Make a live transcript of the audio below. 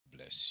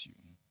bless you.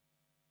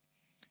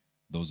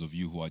 Those of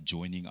you who are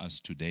joining us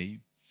today,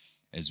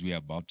 as we are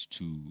about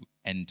to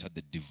enter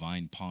the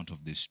divine part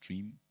of this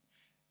stream,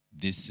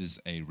 this is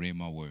a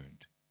Rhema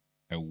word,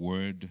 a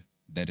word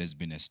that has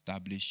been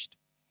established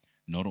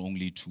not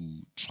only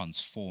to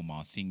transform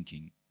our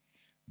thinking,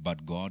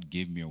 but God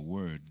gave me a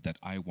word that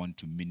I want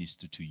to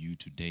minister to you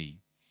today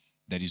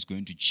that is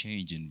going to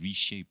change and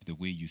reshape the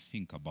way you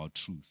think about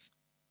truth.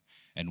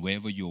 And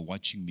wherever you're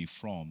watching me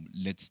from,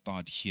 let's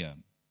start here.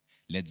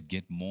 Let's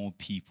get more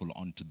people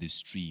onto this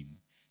stream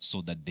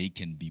so that they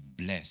can be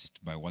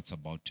blessed by what's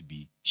about to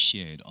be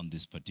shared on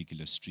this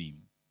particular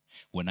stream.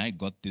 When I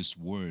got this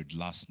word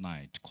last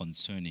night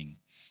concerning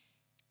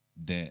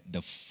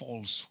the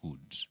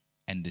falsehood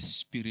and the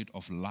spirit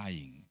of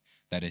lying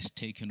that has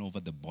taken over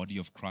the body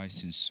of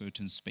Christ in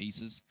certain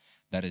spaces,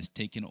 that has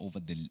taken over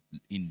the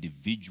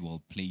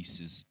individual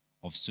places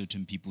of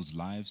certain people's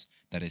lives,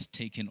 that has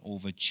taken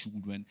over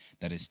children,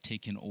 that has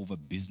taken over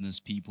business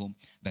people,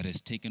 that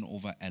has taken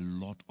over a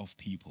lot of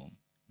people.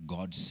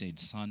 God said,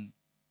 son,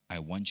 I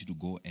want you to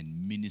go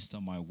and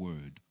minister my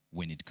word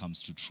when it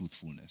comes to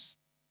truthfulness.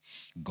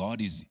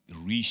 God is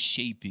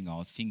reshaping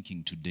our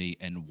thinking today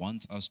and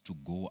wants us to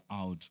go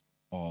out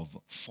of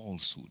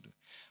falsehood.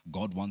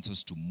 God wants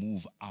us to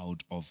move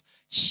out of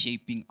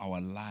shaping our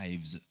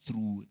lives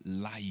through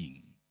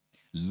lying.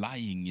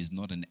 Lying is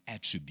not an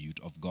attribute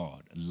of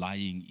God.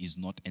 Lying is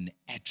not an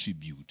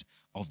attribute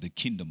of the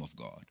kingdom of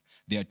God.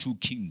 There are two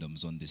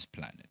kingdoms on this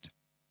planet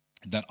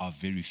that are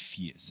very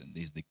fierce, and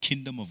there's the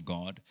kingdom of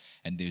God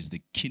and there's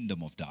the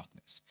kingdom of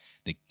darkness.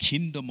 The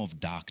kingdom of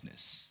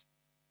darkness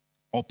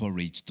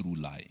operates through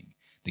lying.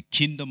 The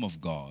kingdom of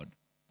God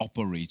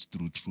operates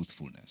through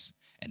truthfulness.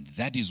 And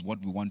that is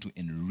what we want to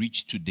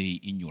enrich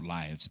today in your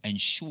lives and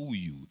show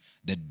you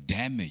the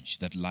damage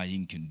that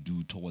lying can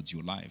do towards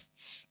your life,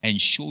 and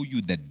show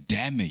you the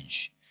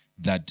damage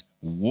that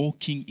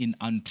walking in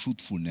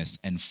untruthfulness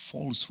and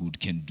falsehood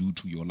can do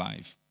to your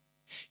life.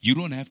 You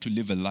don't have to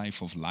live a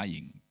life of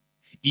lying.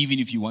 Even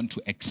if you want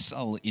to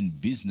excel in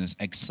business,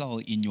 excel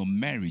in your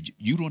marriage,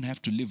 you don't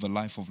have to live a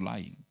life of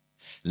lying.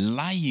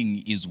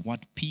 Lying is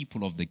what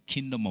people of the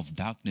kingdom of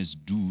darkness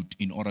do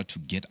in order to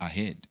get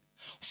ahead.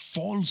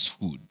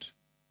 Falsehood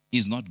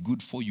is not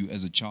good for you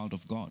as a child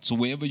of God. So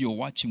wherever you're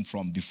watching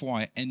from, before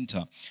I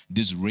enter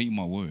this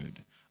Rhema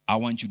word, I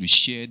want you to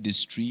share this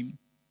stream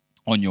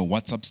on your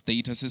WhatsApp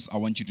statuses. I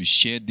want you to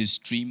share this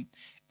stream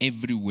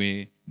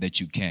everywhere that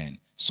you can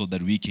so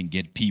that we can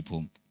get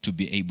people to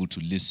be able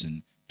to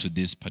listen to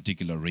this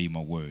particular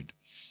Rhema word.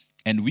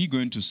 And we're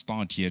going to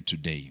start here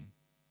today.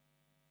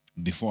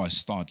 Before I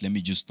start, let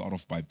me just start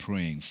off by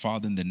praying.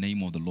 Father, in the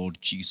name of the Lord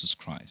Jesus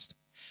Christ,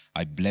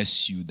 I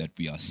bless you that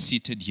we are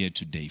seated here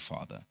today,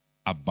 Father,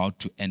 about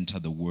to enter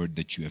the word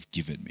that you have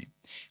given me.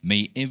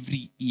 May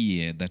every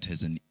ear that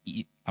has an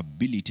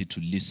ability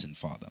to listen,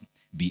 Father,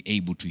 be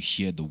able to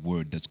hear the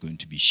word that's going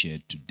to be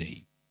shared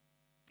today.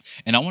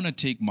 And I want to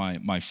take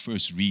my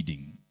first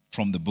reading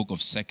from the book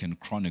of 2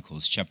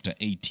 Chronicles, chapter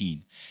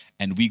 18,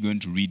 and we're going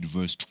to read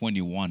verse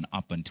 21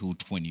 up until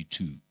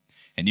 22.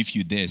 And if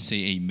you dare,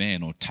 say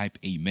amen or type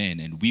amen,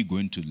 and we're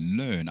going to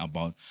learn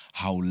about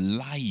how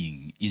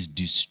lying is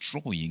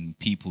destroying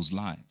people's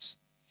lives.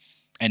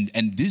 And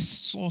this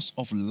source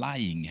of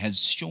lying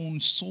has shown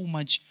so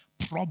much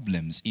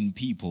problems in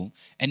people,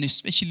 and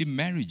especially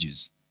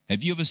marriages.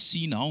 Have you ever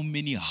seen how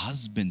many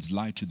husbands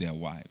lie to their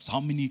wives? How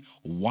many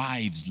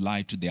wives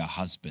lie to their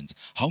husbands?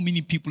 How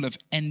many people have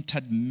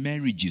entered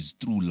marriages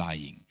through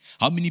lying?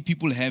 How many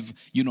people have,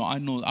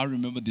 I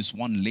remember this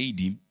one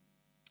lady,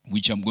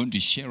 which I'm going to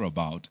share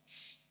about.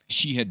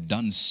 She had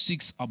done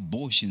 6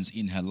 abortions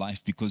in her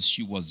life because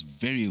she was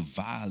very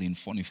vile in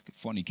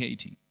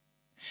fornicating.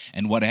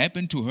 And what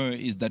happened to her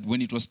is that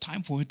when it was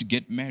time for her to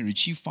get married,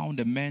 she found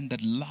a man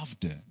that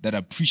loved her, that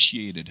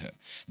appreciated her,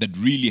 that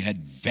really had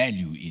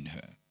value in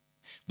her.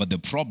 But the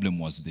problem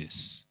was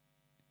this: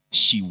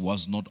 she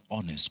was not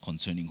honest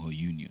concerning her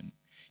union.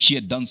 She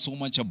had done so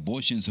much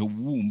abortions, her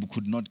womb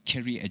could not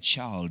carry a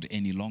child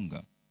any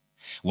longer.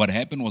 What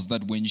happened was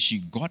that when she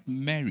got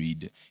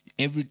married,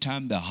 every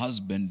time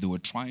they were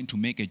trying to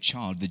make a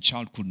child, the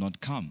child could not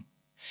come.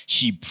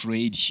 She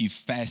prayed, she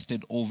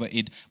fasted over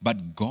it,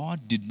 but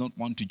God did not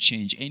want to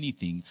change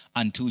anything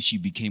until she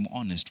became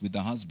honest with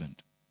the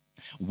husband.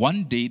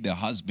 One day, the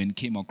husband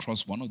came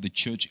across one of the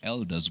church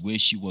elders where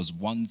she was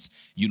once,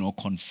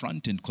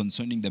 confronted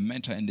concerning the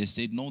matter. And they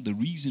said, no, the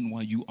reason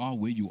why you are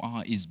where you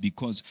are is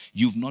because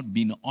you've not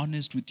been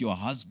honest with your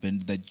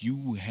husband that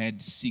you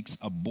had 6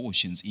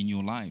 abortions in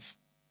your life.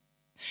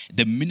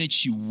 The minute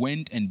she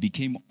went and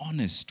became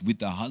honest with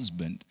her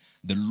husband,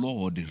 the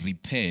Lord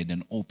repaired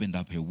and opened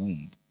up her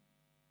womb.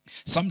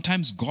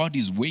 Sometimes God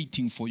is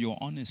waiting for your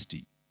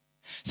honesty.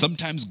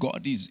 Sometimes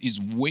God is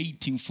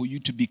waiting for you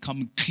to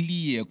become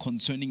clear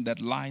concerning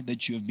that lie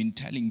that you have been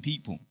telling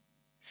people.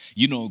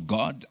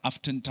 God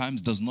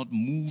oftentimes does not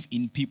move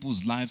in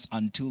people's lives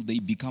until they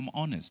become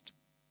honest.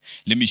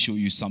 Let me show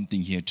you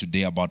something here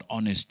today about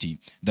honesty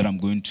that I'm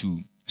going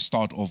to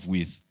start off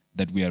with,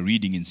 that we are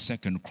reading in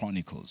 2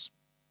 Chronicles.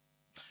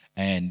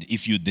 And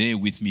if you're there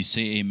with me,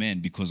 say amen,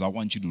 because I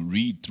want you to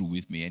read through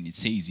with me. And it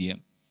says here,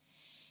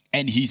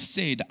 and he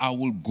said, I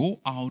will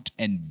go out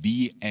and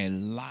be a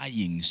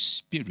lying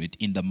spirit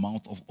in the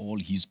mouth of all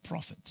his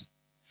prophets.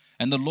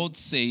 And the Lord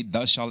said,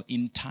 thou shalt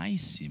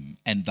entice him,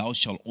 and thou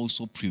shalt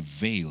also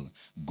prevail.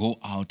 Go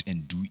out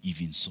and do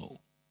even so.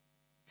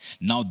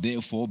 Now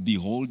therefore,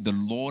 behold, the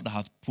Lord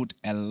hath put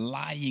a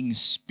lying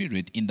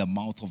spirit in the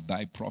mouth of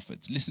thy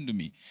prophets. Listen to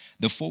me.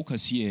 The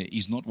focus here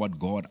is not what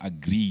God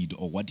agreed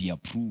or what he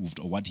approved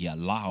or what he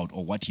allowed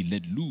or what he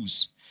let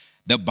loose.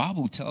 The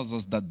Bible tells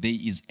us that there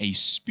is a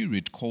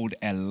spirit called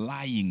a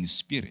lying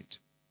spirit.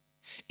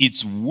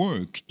 Its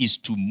work is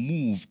to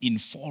move in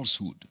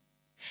falsehood.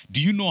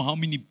 Do you know how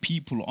many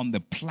people on the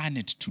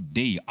planet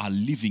today are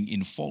living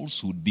in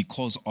falsehood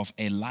because of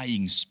a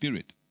lying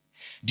spirit?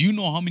 Do you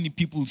know how many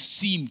people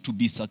seem to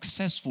be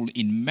successful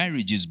in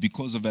marriages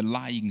because of a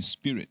lying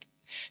spirit?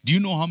 Do you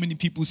know how many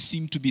people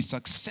seem to be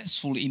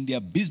successful in their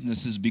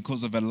businesses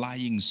because of a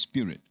lying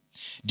spirit?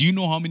 Do you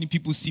know how many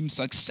people seem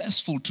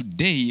successful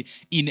today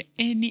in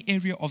any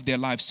area of their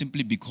life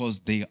simply because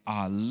they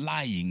are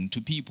lying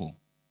to people?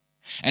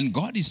 And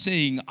God is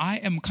saying, I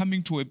am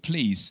coming to a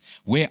place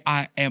where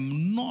I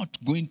am not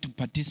going to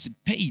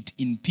participate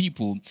in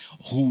people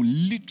who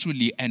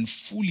literally and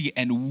fully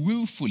and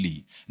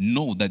willfully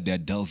know that they're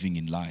delving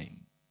in lying.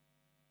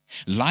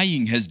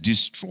 Lying has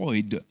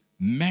destroyed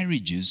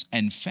marriages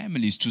and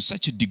families to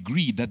such a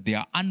degree that they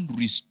are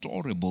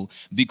unrestorable,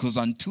 because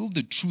until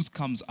the truth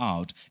comes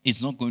out,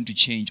 it's not going to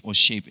change or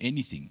shape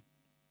anything.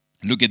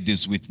 Look at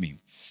this with me.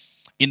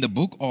 In the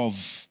book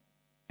of,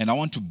 and I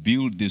want to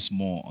build this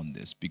more on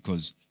this,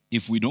 because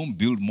if we don't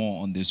build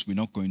more on this, we're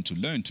not going to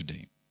learn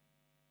today.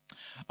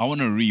 I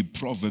want to read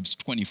Proverbs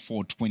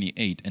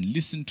 24:28 and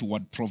listen to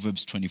what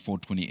Proverbs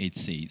 24:28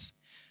 says.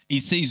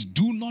 It says,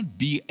 do not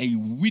be a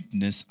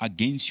witness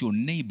against your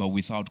neighbor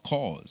without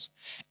cause,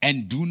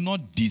 and do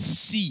not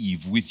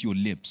deceive with your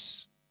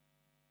lips.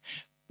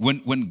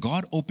 When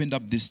God opened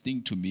up this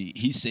thing to me,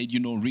 he said, you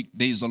know, Rick,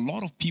 there's a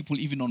lot of people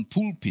even on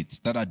pulpits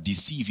that are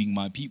deceiving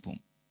my people.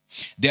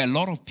 There are a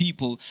lot of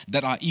people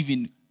that are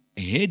even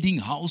heading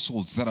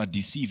households that are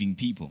deceiving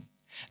people.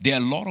 There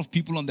are a lot of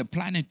people on the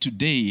planet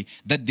today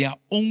that their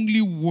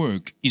only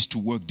work is to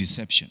work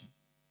deception.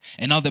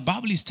 And now the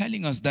Bible is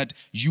telling us that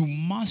you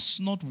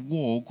must not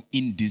walk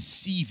in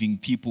deceiving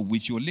people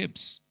with your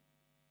lips.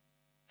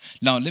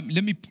 Now, let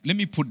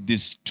me put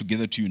this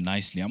together to you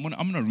nicely. I'm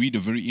gonna read a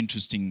very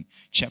interesting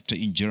chapter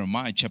in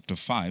Jeremiah chapter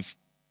 5,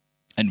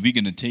 and we're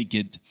going to take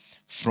it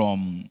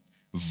from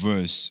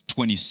verse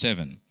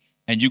 27.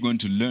 And you're going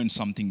to learn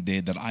something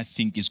there that I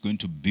think is going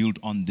to build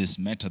on this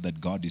matter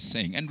that God is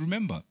saying. And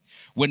remember,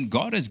 when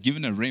God has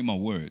given a rhema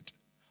word,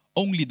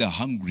 only the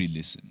hungry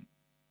listen.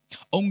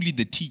 Only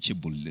the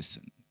teachable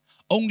listen.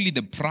 Only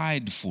the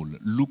prideful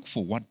look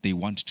for what they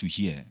want to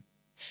hear.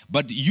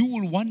 But you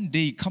will one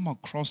day come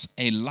across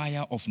a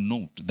liar of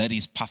note that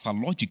is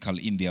pathological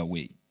in their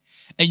way.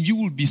 And you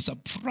will be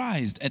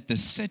surprised at the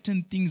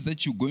certain things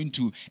that you're going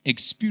to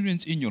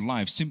experience in your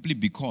life simply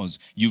because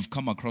you've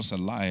come across a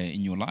liar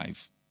in your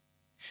life.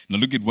 Now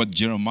look at what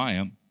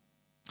Jeremiah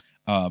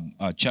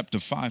chapter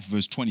 5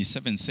 verse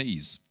 27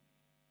 says.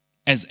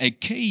 As a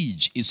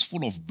cage is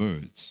full of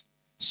birds,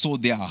 so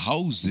their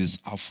houses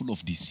are full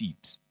of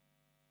deceit.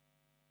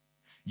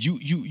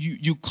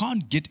 You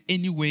can't get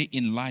anywhere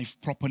in life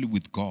properly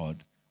with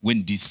God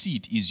when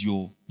deceit is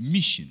your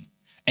mission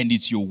and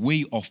it's your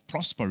way of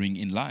prospering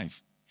in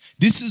life.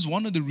 This is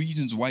one of the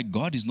reasons why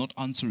God is not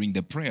answering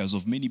the prayers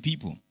of many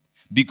people,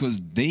 because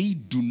they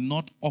do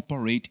not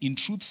operate in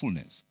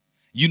truthfulness.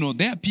 You know,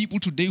 there are people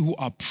today who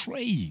are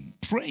praying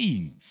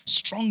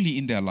strongly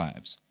in their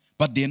lives,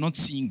 but they're not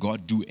seeing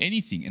God do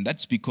anything. And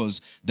that's because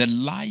the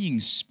lying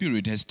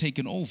spirit has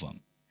taken over.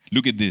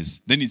 Look at this.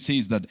 Then it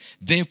says that,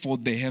 therefore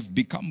they have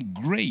become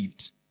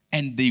great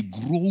and they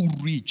grow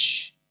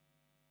rich.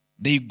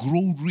 They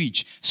grow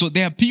rich. So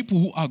there are people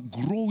who are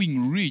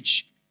growing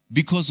rich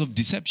because of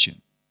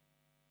deception.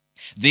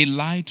 They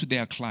lie to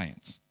their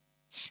clients.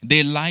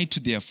 They lie to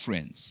their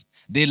friends.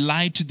 They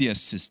lie to their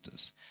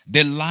sisters.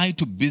 They lie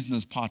to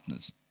business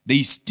partners.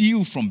 They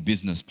steal from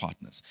business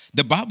partners.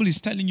 The Bible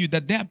is telling you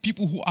that there are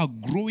people who are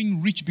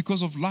growing rich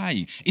because of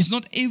lying. It's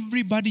not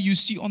everybody you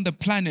see on the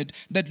planet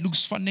that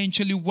looks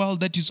financially well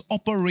that is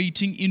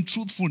operating in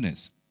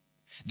truthfulness.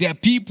 There are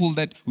people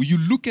that you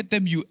look at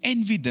them, you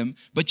envy them,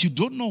 but you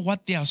don't know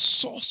what their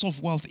source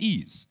of wealth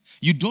is.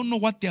 You don't know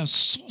what their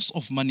source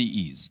of money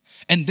is.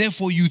 And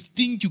therefore you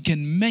think you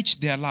can match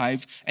their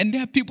life. And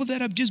there are people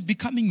that are just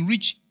becoming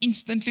rich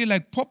instantly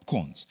like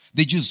popcorns.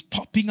 They're just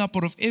popping up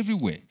out of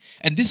everywhere.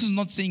 And this is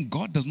not saying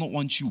God does not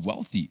want you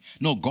wealthy.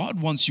 No,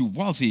 God wants you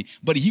wealthy,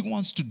 but he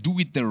wants to do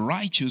it the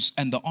righteous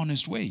and the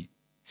honest way.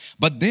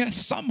 But there are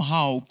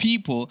somehow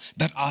people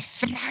that are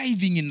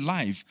thriving in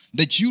life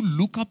that you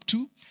look up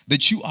to,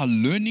 that you are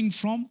learning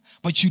from,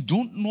 but you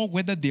don't know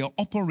whether they are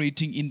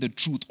operating in the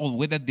truth or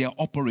whether they are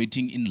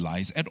operating in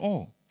lies at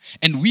all.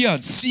 And we are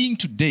seeing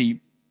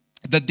today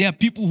that there are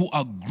people who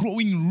are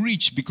growing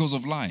rich because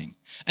of lying.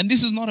 And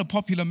this is not a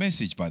popular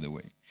message, by the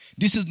way.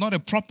 This is not a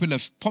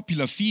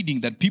popular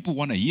feeding that people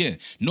want to hear.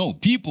 No,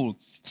 people,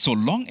 so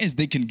long as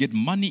they can get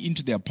money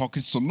into their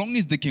pockets, so long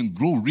as they can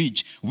grow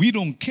rich, we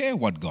don't care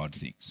what God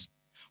thinks.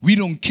 We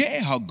don't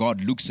care how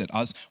God looks at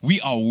us. We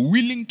are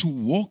willing to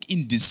walk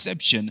in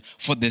deception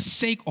for the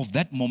sake of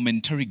that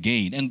momentary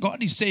gain. And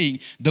God is saying,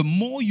 the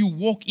more you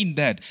walk in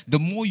that, the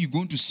more you're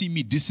going to see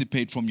me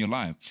dissipate from your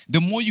life. The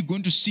more you're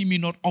going to see me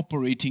not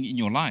operating in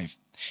your life.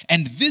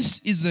 And this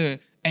is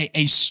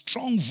a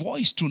strong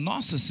voice to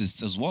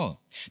narcissists as well.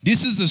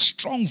 This is a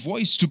strong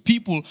voice to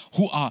people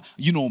who are,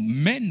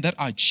 men that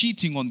are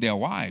cheating on their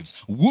wives,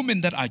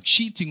 women that are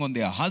cheating on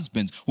their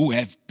husbands, who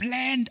have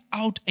planned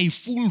out a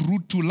full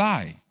route to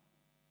lie.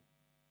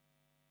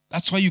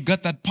 That's why you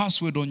got that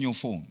password on your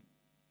phone.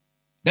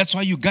 That's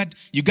why you got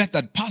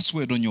that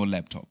password on your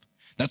laptop.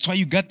 That's why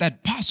you got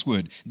that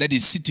password that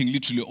is sitting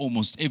literally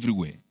almost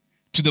everywhere.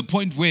 To the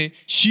point where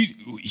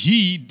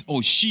he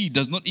or she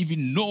does not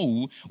even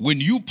know when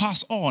you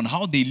pass on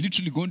how they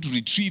literally going to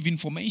retrieve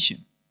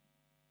information.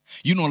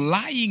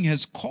 Lying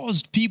has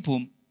caused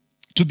people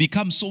to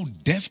become so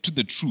deaf to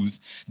the truth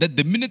that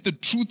the minute the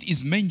truth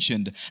is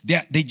mentioned,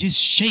 they just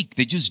shake,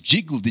 they just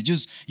jiggle, they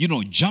just,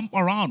 jump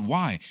around.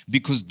 Why?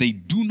 Because they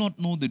do not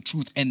know the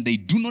truth and they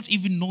do not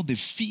even know the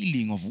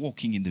feeling of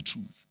walking in the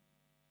truth.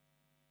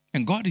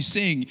 And God is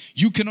saying,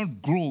 you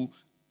cannot grow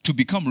to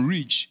become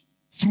rich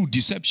through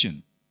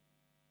deception.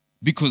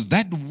 Because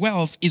that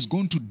wealth is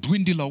going to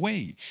dwindle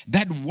away.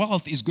 That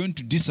wealth is going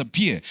to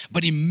disappear.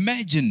 But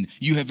imagine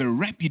you have a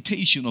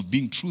reputation of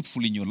being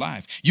truthful in your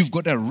life. You've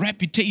got a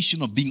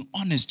reputation of being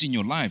honest in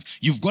your life.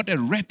 You've got a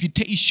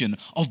reputation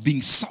of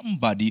being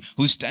somebody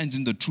who stands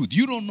in the truth.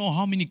 You don't know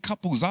how many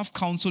couples I've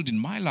counseled in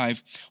my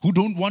life who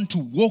don't want to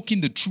walk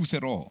in the truth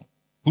at all.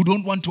 Who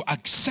don't want to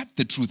accept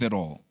the truth at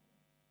all.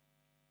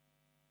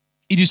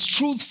 It is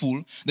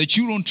truthful that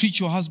you don't treat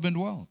your husband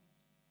well.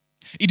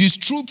 It is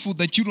truthful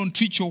that you don't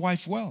treat your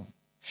wife well.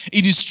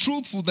 It is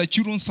truthful that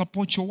you don't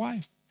support your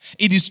wife.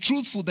 It is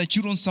truthful that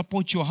you don't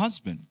support your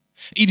husband.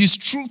 It is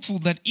truthful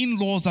that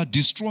in-laws are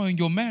destroying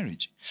your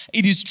marriage.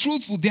 It is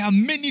truthful. There are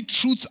many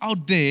truths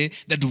out there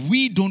that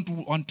we don't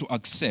want to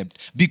accept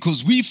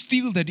because we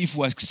feel that if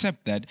we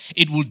accept that,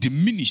 it will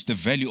diminish the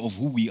value of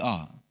who we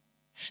are.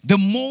 The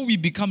more we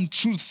become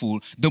truthful,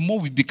 the more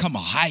we become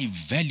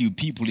high-value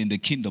people in the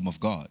kingdom of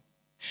God.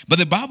 But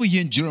the Bible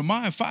here in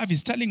Jeremiah 5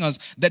 is telling us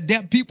that there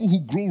are people who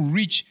grow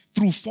rich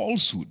through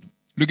falsehood.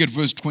 Look at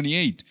verse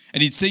 28.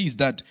 And it says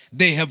that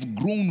they have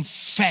grown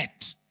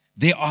fat.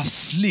 They are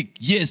slick.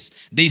 Yes,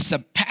 they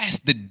surpass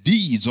the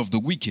deeds of the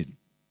wicked.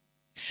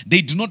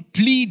 They do not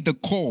plead the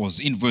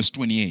cause in verse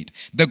 28.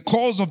 The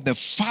cause of the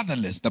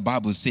fatherless, the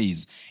Bible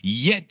says,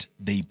 yet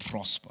they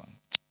prosper.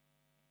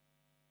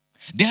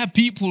 There are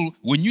people,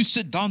 when you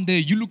sit down there,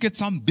 you look at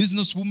some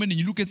businesswoman and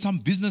you look at some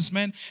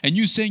businessman and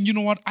you're saying, you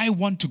know what, I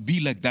want to be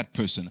like that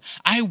person.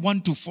 I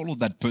want to follow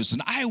that person.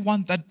 I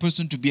want that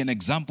person to be an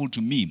example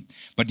to me.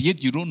 But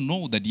yet you don't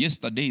know that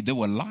yesterday they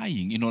were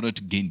lying in order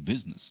to gain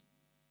business.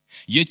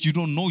 Yet you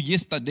don't know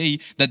yesterday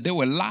that they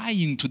were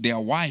lying to their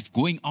wife,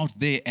 going out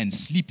there and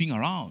sleeping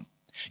around.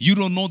 You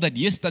don't know that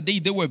yesterday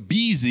they were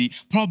busy,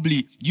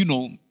 probably,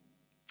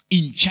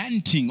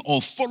 enchanting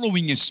or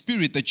following a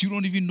spirit that you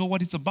don't even know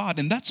what it's about.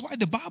 And that's why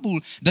the Bible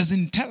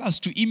doesn't tell us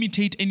to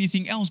imitate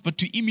anything else but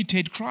to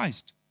imitate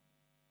Christ.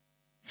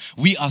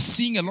 We are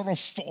seeing a lot of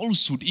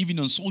falsehood even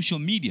on social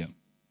media.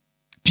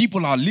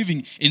 People are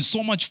living in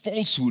so much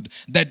falsehood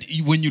that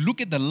when you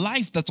look at the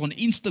life that's on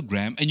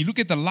Instagram and you look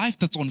at the life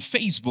that's on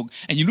Facebook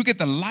and you look at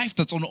the life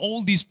that's on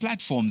all these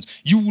platforms,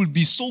 you will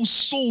be so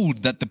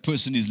sold that the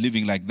person is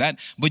living like that,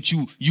 but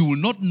you will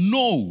not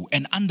know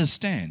and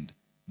understand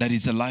that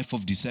it's a life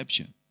of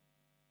deception.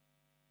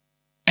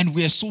 And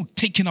we are so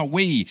taken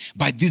away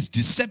by this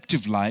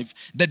deceptive life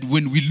that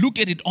when we look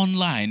at it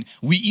online,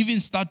 we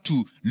even start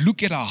to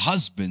look at our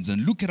husbands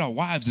and look at our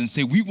wives and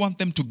say we want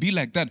them to be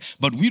like that,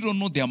 but we don't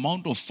know the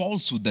amount of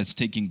falsehood that's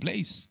taking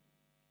place.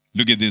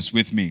 Look at this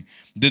with me.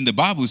 Then the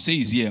Bible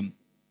says here,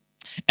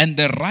 and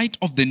the right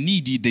of the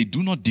needy they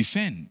do not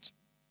defend.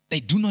 They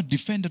do not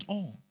defend at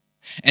all.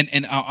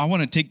 And I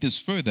want to take this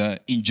further.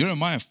 In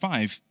Jeremiah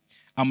 5,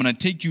 I'm going to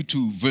take you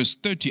to verse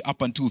 30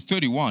 up until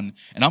 31,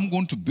 and I'm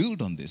going to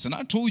build on this. And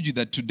I told you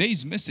that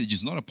today's message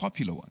is not a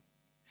popular one.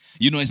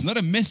 It's not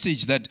a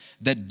message that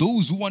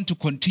those who want to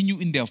continue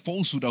in their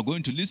falsehood are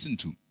going to listen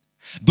to.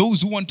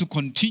 Those who want to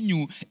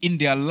continue in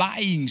their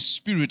lying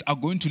spirit are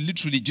going to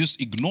literally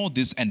just ignore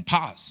this and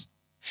pass.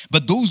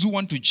 But those who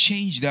want to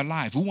change their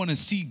life, who want to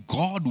see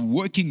God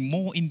working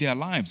more in their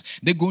lives,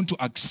 they're going to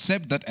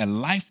accept that a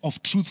life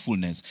of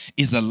truthfulness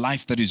is a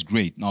life that is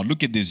great. Now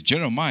look at this,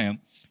 Jeremiah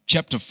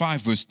chapter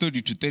 5, verse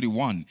 30 to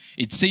 31,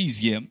 it says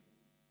here,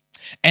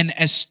 an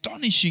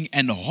astonishing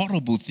and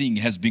horrible thing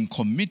has been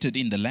committed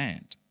in the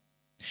land.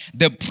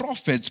 The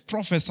prophets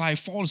prophesy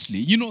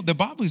falsely. The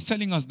Bible is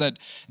telling us that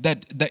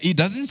it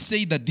doesn't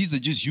say that these are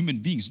just human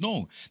beings.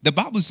 No, the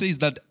Bible says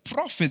that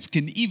prophets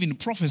can even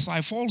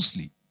prophesy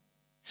falsely.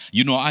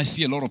 You know, I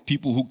see a lot of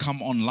people who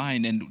come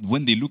online, and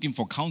when they're looking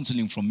for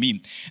counseling from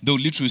me, they'll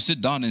literally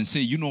sit down and say,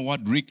 you know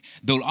what, Rick?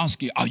 They'll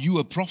ask you, are you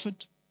a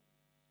prophet?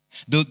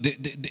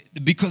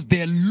 Because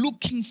they're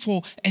looking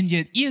for, and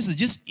their ears are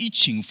just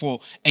itching for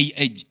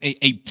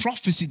a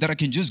prophecy that I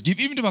can just give.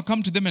 Even if I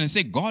come to them and I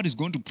say, God is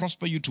going to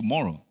prosper you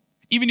tomorrow.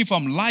 Even if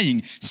I'm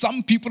lying,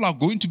 some people are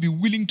going to be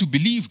willing to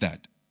believe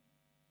that.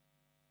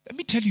 Let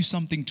me tell you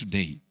something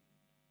today.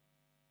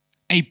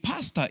 A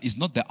pastor is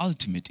not the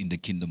ultimate in the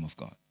kingdom of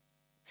God.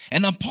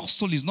 An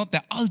apostle is not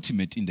the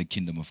ultimate in the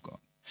kingdom of God.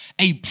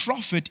 A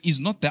prophet is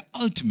not the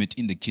ultimate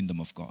in the kingdom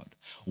of God.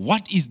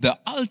 What is the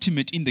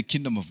ultimate in the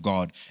kingdom of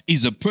God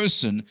is a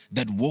person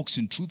that walks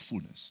in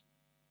truthfulness.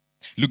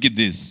 Look at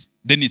this.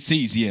 Then it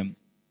says here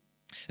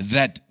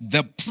that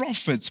the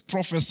prophets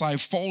prophesy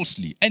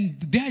falsely. And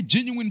there are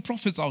genuine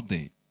prophets out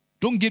there.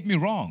 Don't get me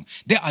wrong.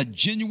 There are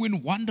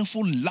genuine,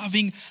 wonderful,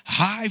 loving,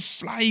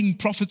 high-flying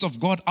prophets of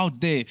God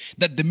out there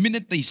that the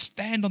minute they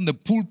stand on the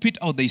pulpit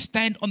or they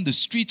stand on the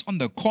streets, on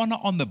the corner,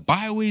 on the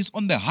byways,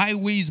 on the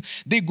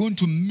highways, they're going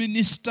to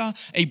minister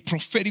a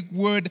prophetic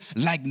word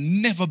like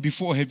never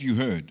before have you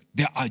heard.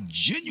 There are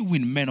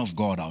genuine men of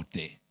God out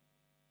there,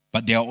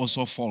 but there are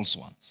also false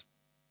ones.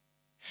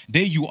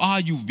 There you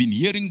are, you've been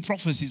hearing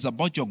prophecies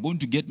about you're going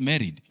to get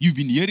married. You've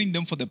been hearing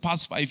them for the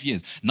past 5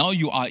 years. Now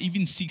you are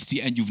even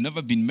 60 and you've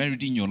never been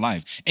married in your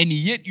life. And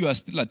yet you are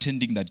still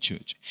attending that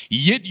church.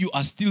 Yet you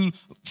are still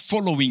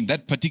following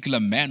that particular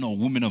man or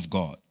woman of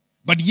God.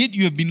 But yet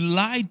you have been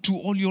lied to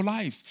all your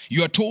life.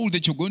 You are told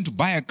that you're going to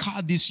buy a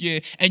car this year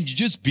and you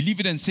just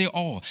believe it and say,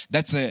 oh,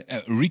 that's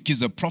Rick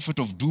is a prophet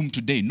of doom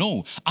today.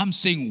 No, I'm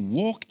saying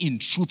walk in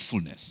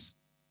truthfulness.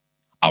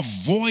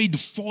 Avoid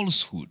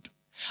falsehood.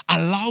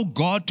 Allow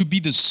God to be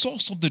the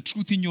source of the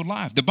truth in your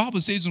life. The Bible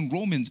says in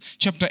Romans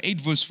chapter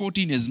 8 verse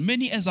 14, as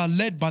many as are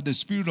led by the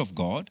Spirit of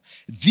God,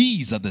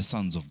 these are the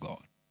sons of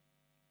God.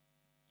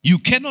 You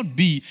cannot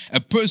be a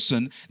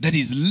person that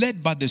is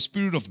led by the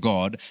Spirit of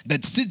God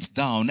that sits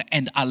down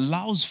and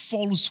allows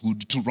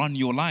falsehood to run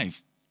your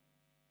life.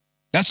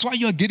 That's why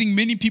you're getting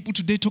many people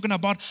today talking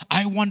about,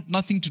 I want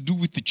nothing to do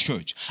with the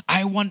church.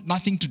 I want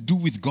nothing to do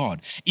with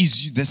God.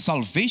 Is the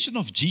salvation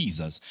of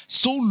Jesus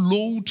so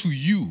low to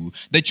you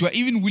that you are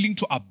even willing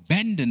to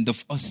abandon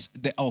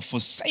or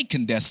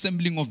forsaken the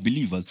assembling of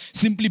believers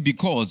simply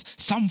because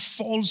some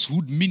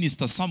falsehood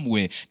minister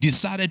somewhere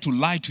decided to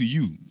lie to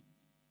you?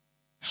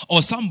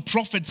 Or some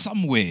prophet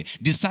somewhere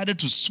decided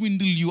to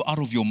swindle you out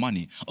of your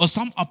money. Or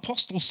some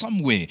apostle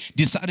somewhere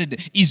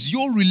decided, is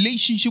your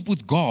relationship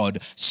with God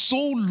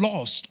so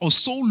lost or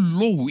so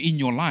low in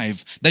your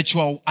life that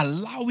you are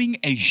allowing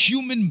a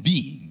human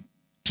being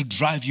to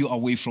drive you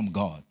away from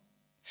God?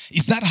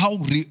 Is that how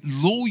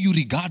low you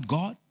regard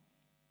God?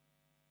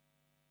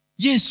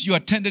 Yes, you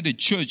attended a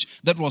church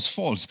that was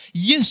false.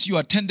 Yes, you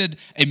attended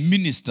a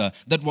minister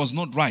that was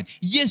not right.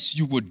 Yes,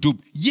 you were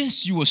duped.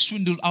 Yes, you were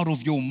swindled out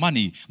of your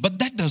money. But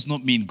that does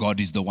not mean God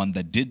is the one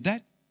that did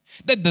that.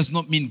 That does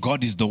not mean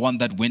God is the one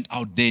that went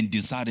out there and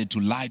decided to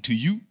lie to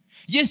you.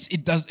 Yes,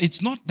 it does.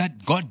 It's not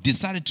that God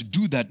decided to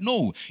do that.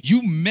 No,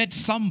 you met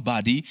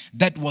somebody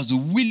that was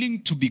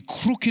willing to be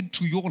crooked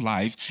to your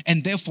life,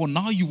 and therefore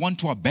now you want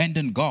to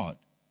abandon God.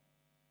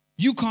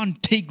 You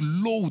can't take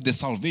low the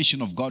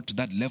salvation of God to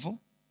that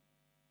level.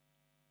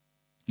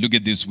 Look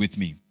at this with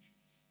me.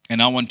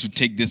 And I want to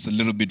take this a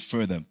little bit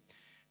further.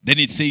 Then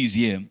it says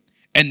here,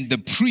 and the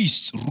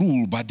priests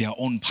rule by their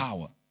own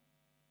power.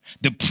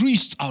 The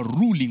priests are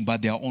ruling by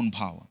their own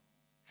power.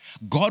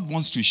 God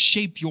wants to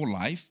shape your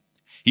life.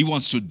 He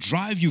wants to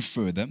drive you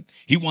further.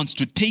 He wants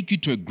to take you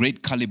to a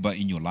great caliber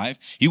in your life.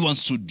 He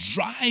wants to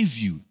drive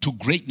you to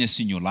greatness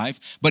in your life.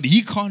 But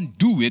he can't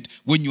do it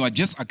when you are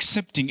just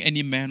accepting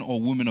any man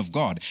or woman of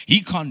God.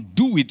 He can't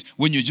do it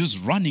when you're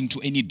just running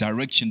to any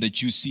direction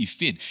that you see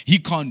fit. He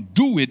can't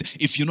do it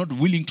if you're not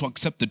willing to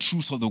accept the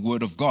truth of the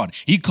word of God.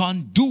 He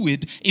can't do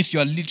it if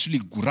you're literally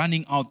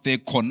running out there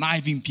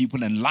conniving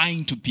people and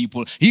lying to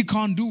people. He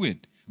can't do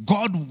it.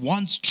 God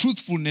wants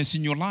truthfulness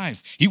in your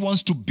life. He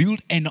wants to build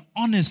an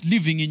honest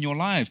living in your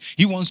life.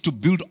 He wants to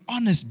build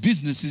honest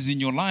businesses in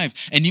your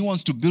life. And he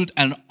wants to build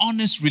an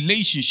honest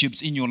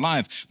relationships in your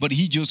life. But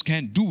he just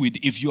can't do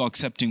it if you're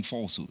accepting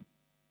falsehood.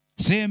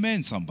 Say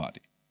amen,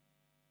 somebody.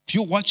 If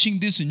you're watching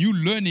this and you're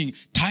learning,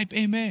 type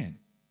amen.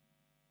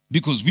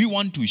 Because we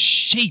want to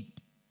shape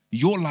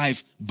your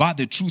life by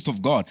the truth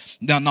of God.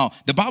 Now,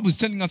 the Bible is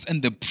telling us,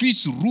 and the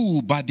priests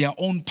rule by their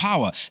own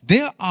power.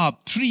 There are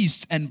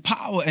priests and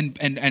power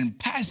and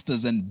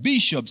pastors and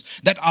bishops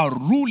that are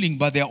ruling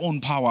by their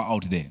own power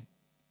out there.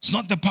 It's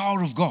not the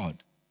power of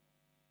God.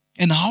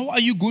 And how are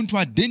you going to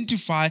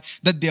identify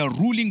that they are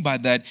ruling by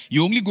that?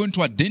 You're only going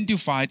to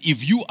identify it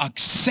if you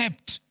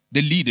accept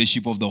the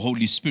leadership of the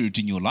Holy Spirit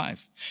in your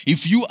life.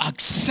 If you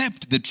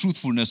accept the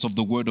truthfulness of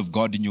the word of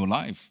God in your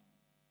life.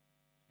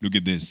 Look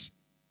at this.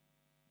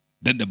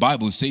 Then the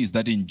Bible says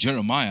that in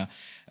Jeremiah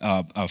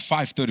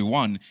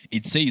 5:31,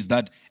 it says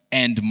that,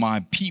 and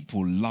my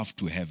people love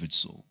to have it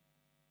so.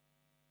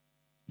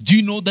 Do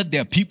you know that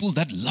there are people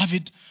that love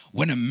it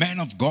when a man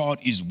of God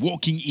is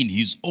walking in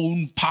his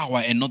own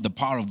power and not the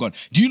power of God?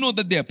 Do you know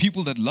that there are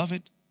people that love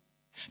it?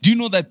 Do you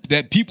know that there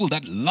are people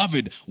that love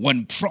it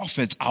when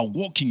prophets are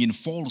walking in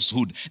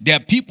falsehood? There are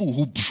people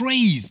who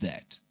praise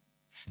that.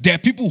 There are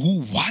people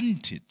who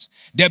want it.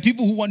 There are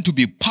people who want to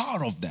be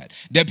part of that.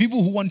 There are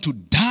people who want to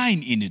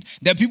dine in it.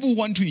 There are people who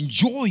want to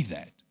enjoy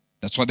that.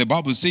 That's why the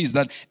Bible says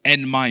that,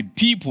 and my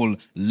people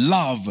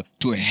love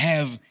to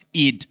have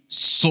it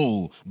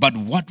so. But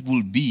what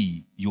will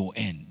be your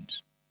end?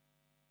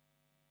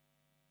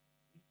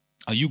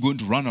 Are you going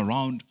to run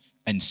around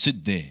and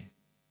sit there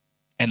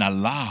and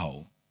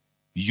allow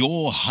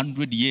your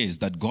 100 years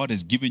that God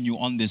has given you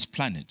on this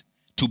planet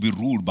to be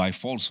ruled by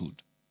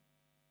falsehood?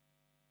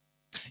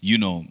 You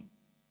know,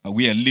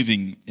 we are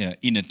living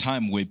in a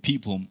time where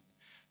people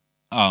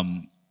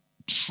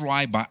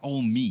try by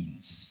all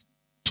means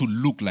to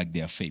look like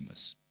they are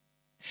famous.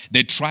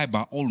 They try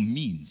by all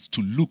means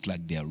to look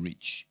like they are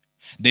rich.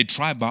 They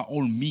try by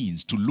all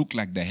means to look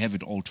like they have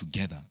it all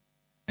together.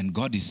 And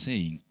God is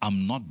saying,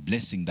 I'm not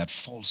blessing that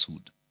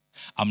falsehood.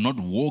 I'm not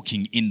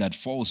walking in that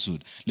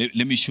falsehood.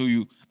 Let me show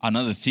you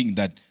another thing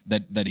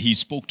that he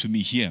spoke to me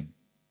here.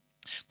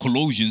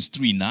 Colossians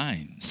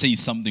 3:9 says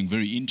something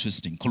very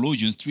interesting.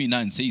 Colossians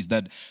 3:9 says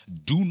that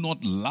do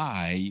not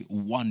lie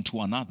one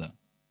to another.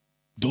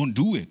 Don't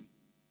do it.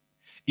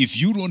 If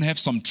you don't have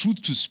some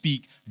truth to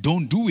speak,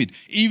 don't do it.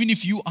 Even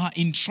if you are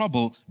in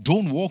trouble,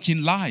 don't walk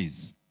in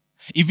lies.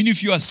 Even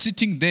if you are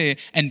sitting there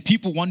and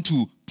people want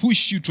to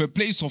push you to a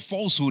place of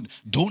falsehood,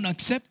 don't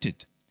accept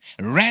it.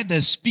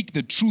 Rather speak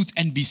the truth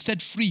and be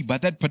set free by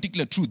that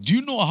particular truth. Do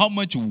you know how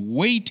much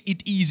weight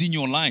it is in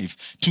your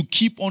life to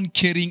keep on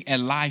carrying a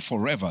lie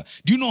forever?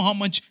 Do you know how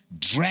much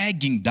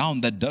dragging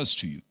down that does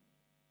to you?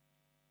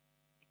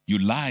 You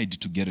lied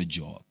to get a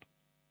job.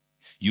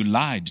 You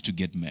lied to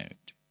get married.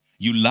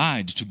 You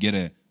lied to get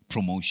a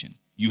promotion.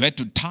 You had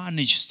to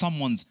tarnish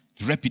someone's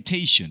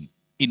reputation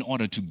in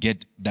order to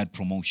get that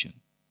promotion.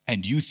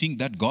 And you think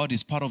that God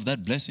is part of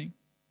that blessing?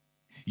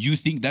 You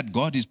think that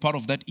God is part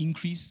of that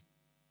increase?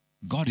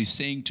 God is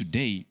saying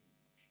today,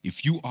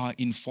 if you are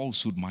in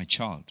falsehood, my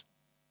child,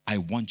 I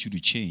want you to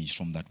change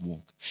from that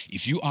walk.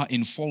 If you are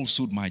in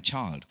falsehood, my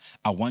child,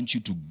 I want you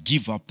to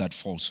give up that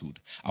falsehood.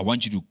 I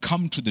want you to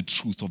come to the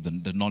truth of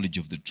the knowledge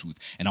of the truth.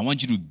 And I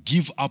want you to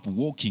give up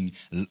walking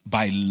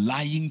by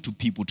lying to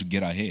people to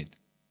get ahead.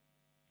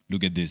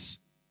 Look at this.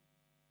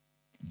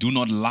 Do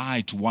not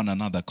lie to one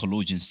another,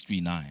 Colossians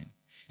 3:9.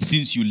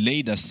 Since you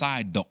laid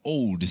aside the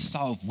old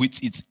self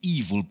with its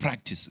evil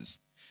practices.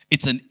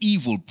 It's an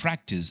evil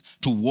practice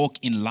to walk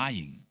in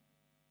lying.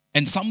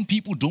 And some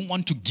people don't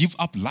want to give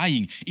up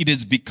lying. It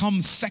has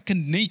become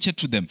second nature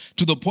to them,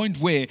 to the point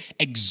where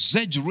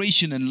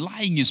exaggeration and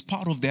lying is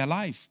part of their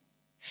life.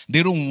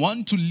 They don't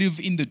want to live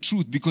in the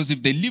truth, because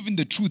if they live in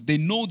the truth, they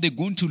know they're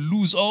going to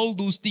lose all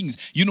those things.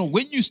 You know,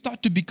 when you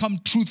start to become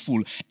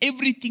truthful,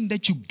 everything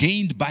that you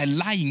gained by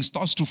lying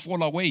starts to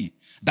fall away.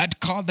 That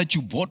car that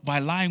you bought by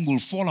lying will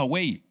fall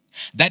away.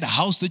 That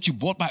house that you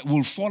bought by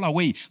will fall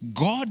away.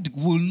 God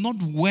will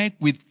not work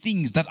with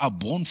things that are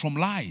born from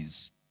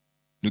lies.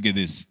 Look at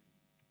this.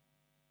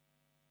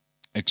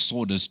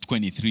 Exodus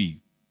 23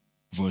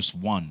 verse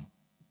 1.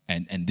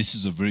 And this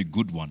is a very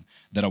good one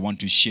that I want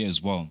to share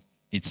as well.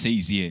 It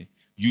says here,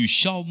 you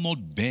shall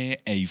not bear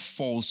a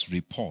false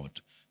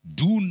report.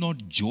 Do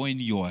not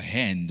join your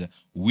hand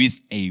with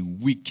a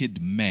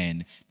wicked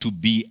man to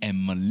be a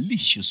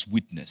malicious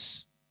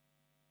witness.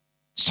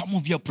 Some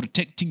of you are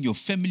protecting your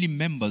family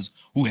members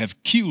who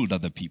have killed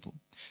other people.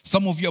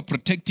 Some of you are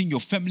protecting your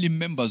family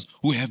members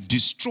who have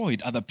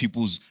destroyed other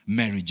people's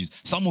marriages.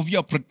 Some of you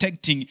are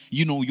protecting,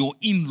 your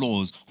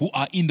in-laws who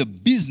are in the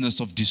business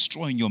of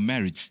destroying your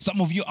marriage.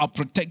 Some of you are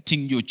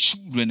protecting your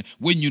children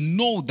when you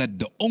know that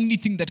the only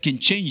thing that can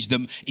change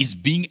them is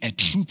being a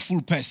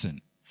truthful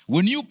person.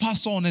 When you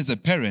pass on as a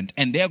parent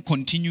and they are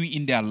continuing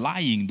in their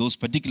lying, those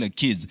particular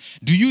kids,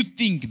 do you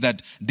think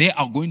that they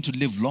are going to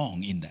live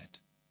long in that?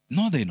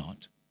 No, they're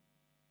not.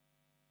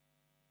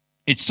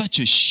 It's such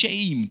a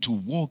shame to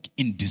walk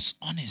in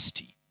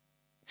dishonesty.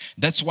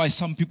 That's why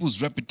some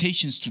people's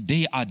reputations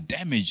today are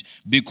damaged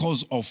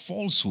because of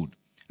falsehood.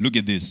 Look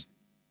at this.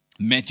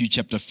 Matthew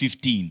chapter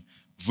 15,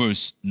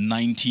 verse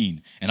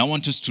 19. And I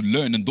want us to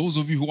learn. And those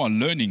of you who are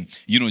learning,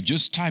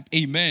 just type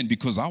amen,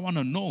 because I want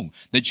to know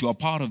that you are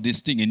part of this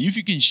thing. And if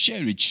you can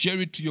share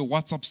it to your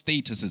WhatsApp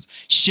statuses.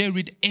 Share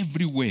it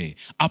everywhere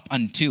up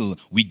until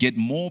we get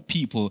more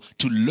people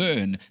to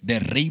learn the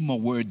Rhema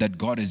word that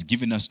God has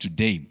given us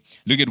today.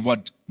 Look at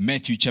what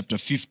Matthew chapter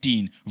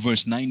 15,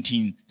 verse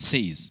 19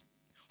 says.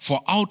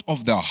 For out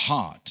of the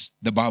heart,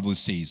 the Bible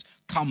says,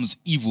 comes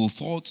evil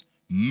thoughts,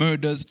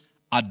 murders,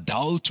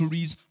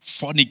 adulteries,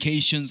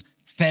 fornications,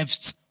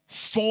 thefts,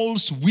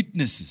 false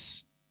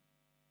witnesses.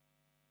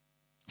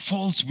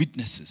 False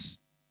witnesses.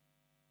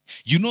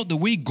 The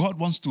way God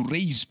wants to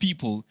raise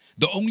people,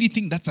 the only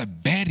thing that's a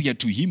barrier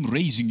to him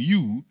raising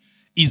you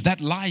is that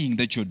lying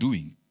that you're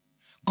doing.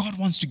 God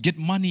wants to get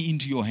money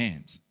into your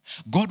hands.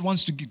 God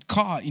wants to get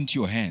car into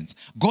your hands.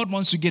 God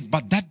wants to get,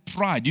 but that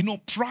pride,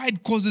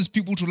 pride causes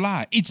people to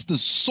lie. It's the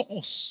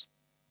source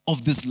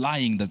of this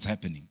lying that's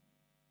happening.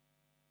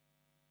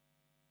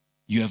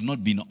 You have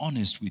not been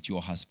honest with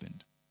your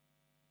husband.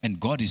 And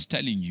God is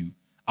telling you,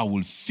 I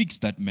will fix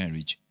that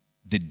marriage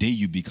the day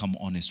you become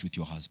honest with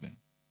your husband.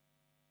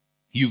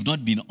 You've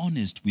not been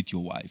honest with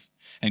your wife.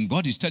 And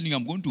God is telling you,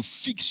 I'm going to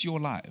fix your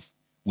life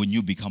when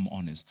you become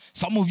honest.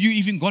 Some of you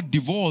even got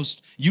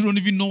divorced. You don't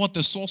even know what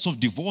the source of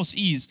divorce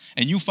is.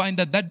 And you find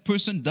that that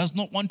person does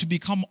not want to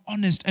become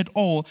honest at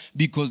all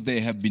because they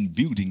have been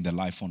building their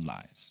life on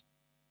lies.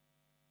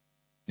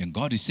 And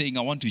God is saying,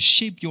 I want to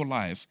shape your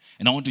life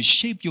and I want to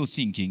shape your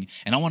thinking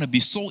and I want to be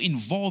so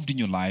involved in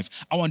your life.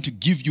 I want to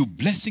give you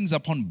blessings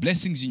upon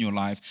blessings in your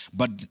life.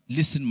 But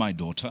listen, my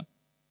daughter,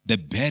 the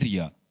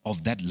barrier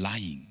of that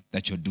lying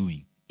that you're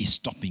doing is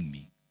stopping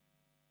me.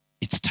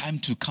 It's time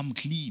to come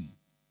clean.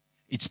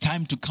 It's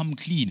time to come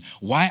clean.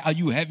 Why are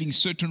you having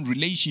certain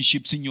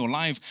relationships in your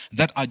life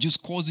that are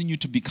just causing you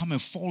to become a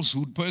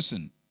falsehood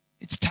person?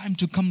 It's time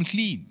to come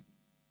clean.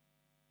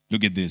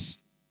 Look at this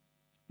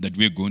that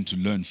we're going to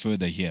learn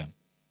further here.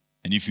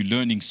 And if you're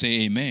learning,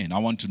 say amen. I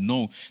want to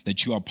know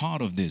that you are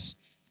part of this.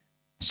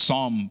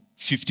 Psalm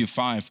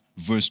 55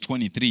 verse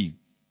 23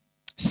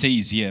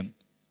 says here,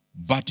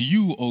 but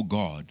you, O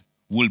God,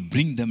 will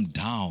bring them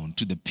down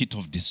to the pit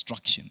of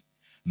destruction,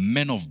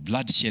 men of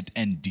bloodshed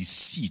and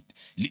deceit.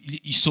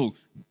 So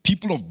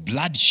people of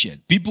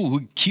bloodshed, people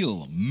who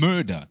kill,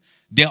 murder,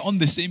 they're on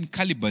the same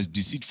caliber as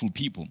deceitful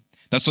people.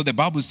 That's what the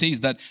Bible says,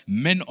 that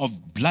men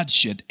of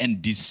bloodshed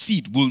and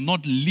deceit will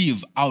not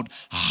live out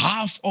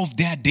half of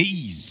their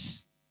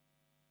days.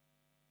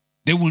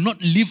 They will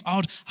not live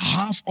out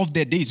half of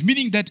their days.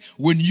 Meaning that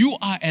when you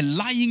are a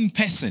lying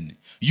person,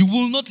 you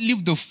will not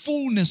live the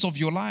fullness of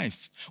your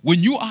life.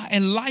 When you are a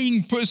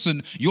lying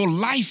person, your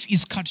life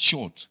is cut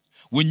short.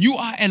 When you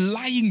are a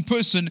lying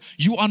person,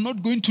 you are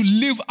not going to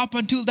live up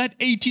until that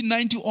 80,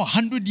 90 or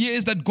 100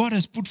 years that God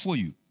has put for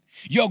you.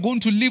 You are going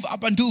to live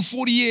up until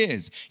 40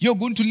 years. You're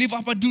going to live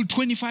up until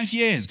 25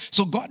 years.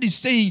 So God is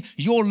saying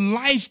your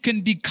life can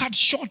be cut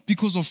short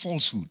because of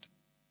falsehood.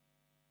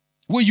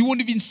 Where you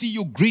won't even see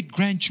your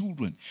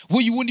great-grandchildren.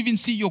 Where you won't even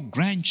see your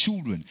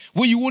grandchildren.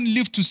 Where you won't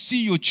live to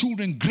see your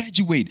children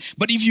graduate.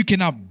 But if you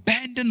can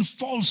abandon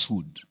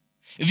falsehood,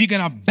 if you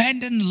can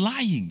abandon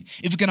lying,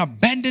 if you can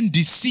abandon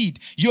deceit,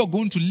 you're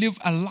going to live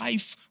a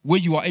life where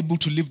you are able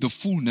to live the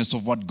fullness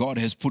of what God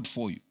has put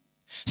for you.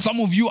 Some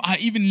of you are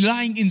even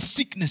lying in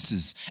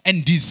sicknesses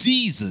and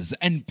diseases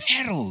and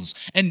perils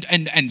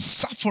and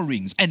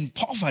sufferings and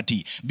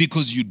poverty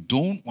because you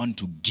don't want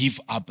to give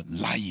up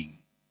lying.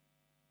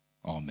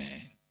 Oh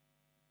man.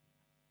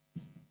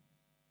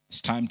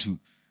 It's time to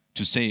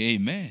say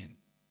amen.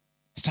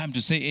 It's time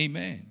to say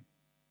amen.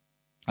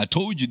 I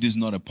told you this is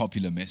not a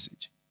popular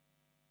message.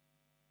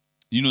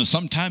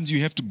 Sometimes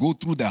you have to go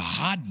through the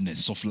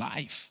hardness of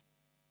life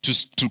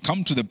to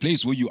come to the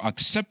place where you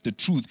accept the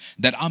truth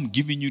that I'm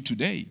giving you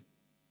today.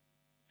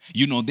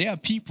 There are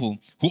people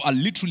who are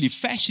literally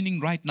fashioning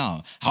right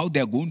now how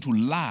they're going to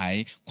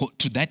lie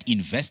to that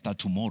investor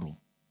tomorrow.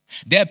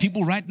 There are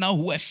people right now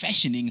who are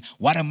fashioning,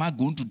 what am I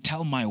going to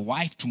tell my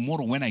wife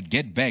tomorrow when I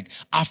get back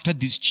after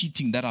this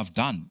cheating that I've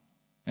done?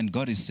 And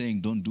God is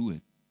saying, don't do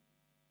it.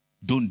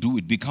 Don't do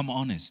it. Become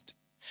honest.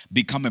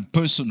 Become a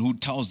person who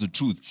tells the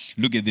truth.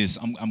 Look at this.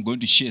 I'm going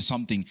to share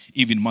something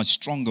even much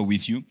stronger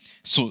with you.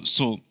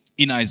 So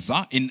in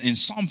Isaiah, in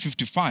Psalm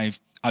 55,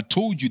 I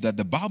told you that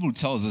the Bible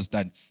tells us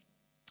that,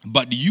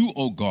 but you,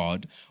 O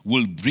God,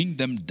 will bring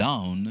them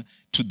down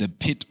to the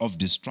pit of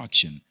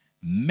destruction.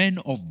 Men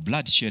of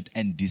bloodshed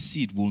and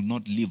deceit will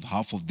not live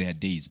half of their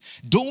days.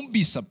 Don't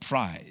be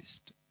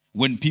surprised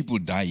when people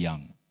die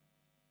young.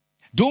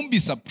 Don't be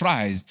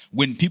surprised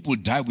when people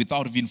die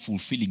without even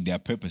fulfilling their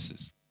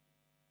purposes.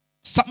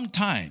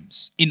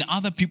 Sometimes in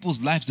other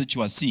people's lives that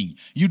you are seeing,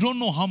 you don't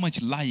know how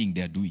much lying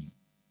they are doing.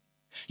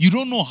 You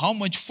don't know how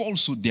much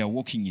falsehood they are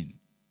walking in.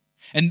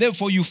 And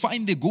therefore you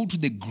find they go to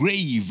the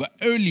grave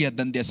earlier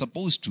than they're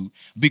supposed to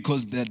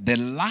because the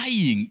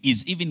lying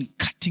is even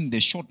cutting the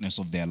shortness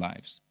of their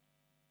lives.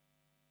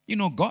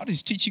 God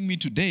is teaching me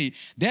today,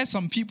 there are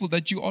some people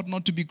that you ought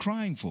not to be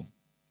crying for.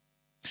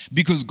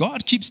 Because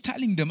God keeps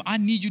telling them, I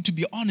need you to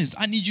be honest.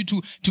 I need you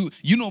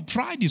to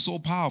pride is so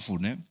powerful,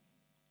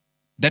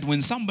 that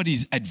when somebody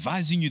is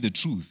advising you the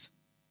truth,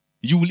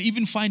 you will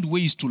even find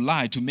ways to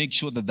lie to make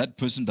sure that that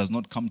person does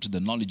not come to the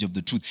knowledge of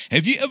the truth.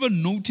 Have you ever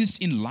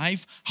noticed in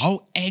life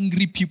how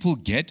angry people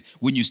get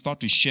when you start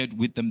to share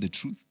with them the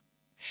truth?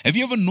 Have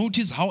you ever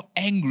noticed how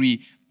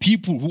angry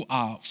people who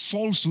are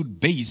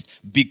falsehood-based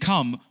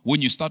become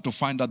when you start to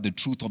find out the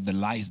truth of the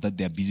lies that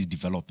they're busy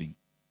developing?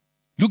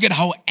 Look at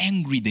how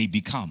angry they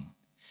become.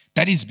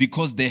 That is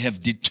because they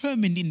have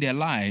determined in their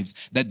lives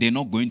that they're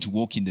not going to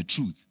walk in the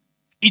truth.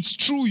 It's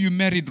true you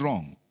married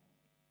wrong.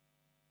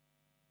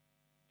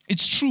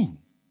 It's true.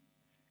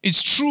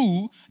 It's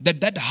true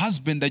that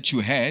husband that you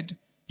had,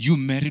 you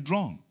married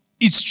wrong.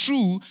 It's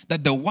true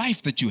that the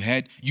wife that you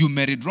had, you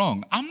married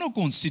wrong. I'm not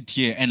going to sit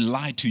here and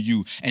lie to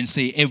you and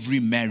say every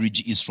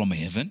marriage is from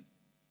heaven.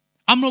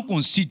 I'm not going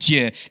to sit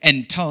here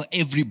and tell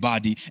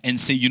everybody and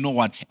say, you know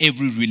what,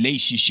 every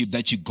relationship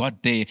that you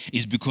got there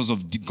is because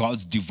of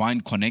God's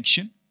divine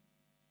connection.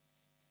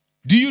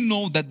 Do you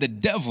know that the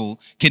devil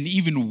can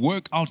even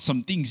work out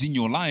some things in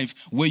your life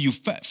where you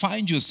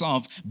find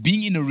yourself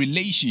being in a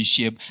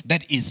relationship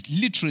that is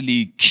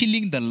literally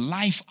killing the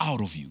life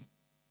out of you?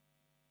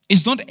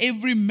 It's not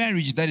every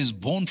marriage that is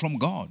born from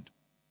God.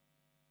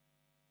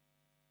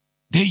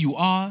 There you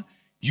are,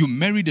 you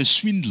married a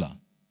swindler.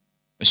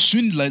 A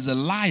swindler is a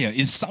liar,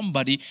 is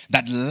somebody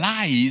that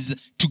lies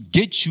to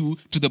get you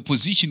to the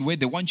position where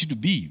they want you to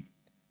be.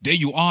 There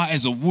you are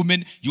as a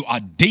woman, you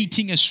are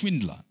dating a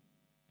swindler.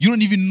 You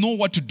don't even know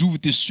what to do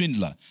with this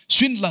swindler.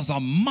 Swindlers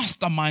are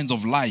masterminds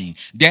of lying.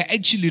 They're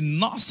actually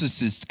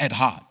narcissists at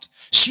heart.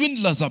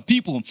 Swindlers are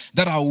people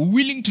that are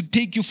willing to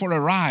take you for a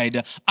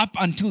ride up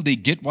until they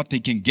get what they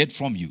can get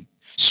from you.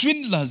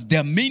 Swindlers,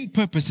 their main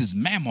purpose is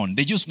mammon.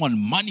 They just want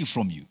money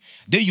from you.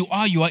 There you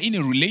are in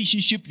a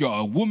relationship, you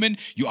are a woman,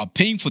 you are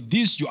paying for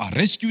this, you are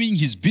rescuing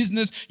his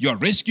business, you are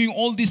rescuing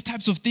all these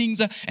types of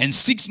things, and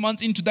 6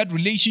 months into that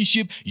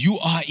relationship, you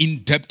are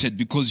indebted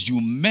because you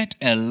met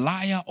a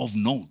liar of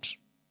note.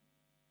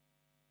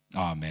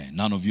 Amen.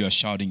 None of you are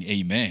shouting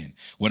amen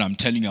when I'm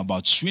telling you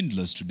about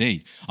swindlers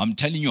today. I'm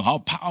telling you how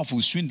powerful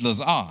swindlers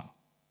are.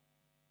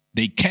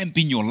 They camp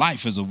in your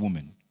life as a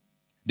woman.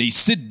 They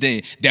sit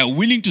there. They are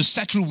willing to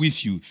settle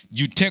with you.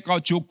 You take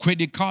out your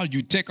credit card.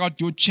 You take out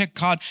your check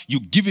card. You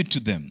give it to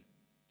them.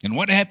 And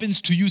what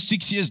happens to you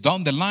 6 years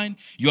down the line?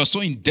 You are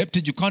so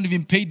indebted you can't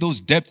even pay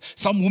those debts.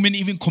 Some women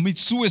even commit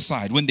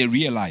suicide when they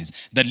realize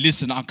that,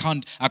 listen, I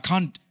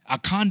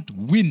can't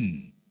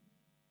win.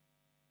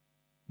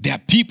 There are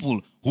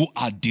people who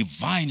are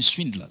divine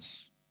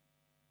swindlers,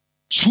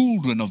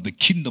 children of the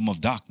kingdom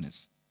of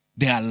darkness.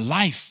 Their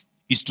life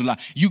is to lie.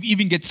 You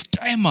even get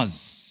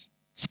scammers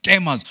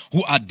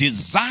who are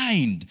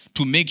designed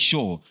to make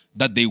sure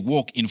that they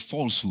walk in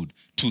falsehood,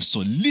 to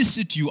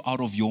solicit you out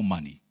of your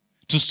money,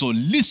 to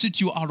solicit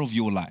you out of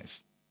your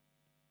life.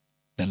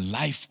 The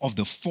life of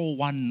the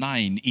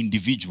 419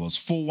 individuals,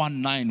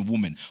 419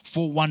 women,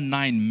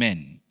 419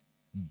 men,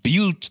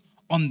 built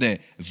on the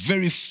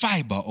very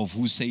fiber of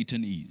who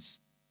Satan is,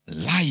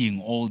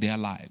 lying all their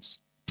lives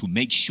to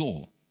make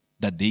sure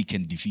that they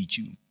can defeat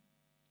you.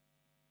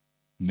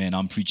 Man,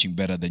 I'm preaching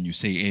better than you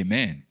say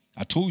amen.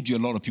 I told you a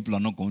lot of people are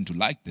not going to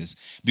like this,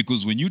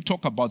 because when you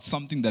talk about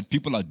something that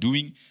people are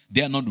doing,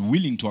 they are not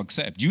willing to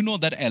accept. You know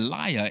that a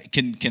liar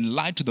can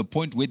lie to the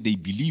point where they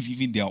believe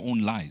even their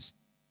own lies,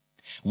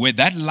 where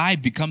that lie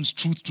becomes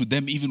truth to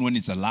them even when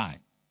it's a lie.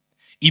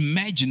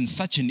 Imagine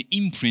such an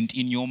imprint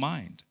in your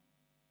mind.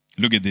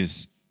 Look at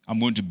this. I'm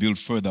going to build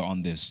further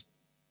on this.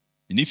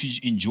 And if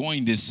you're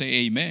enjoying this,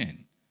 say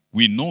amen.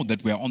 We know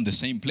that we are on the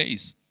same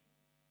place.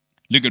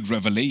 Look at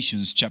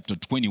Revelations chapter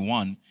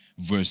 21,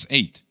 verse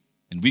 8.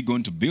 And we're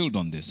going to build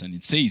on this. And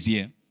it says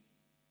here,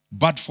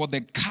 but for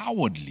the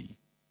cowardly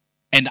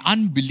and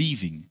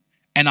unbelieving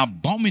and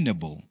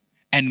abominable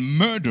and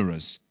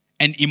murderers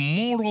and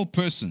immoral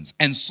persons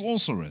and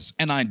sorcerers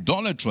and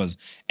idolaters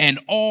and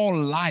all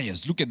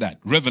liars. Look at that.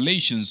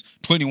 Revelations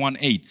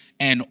 21:8.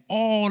 And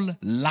all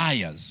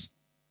liars.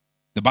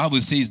 The Bible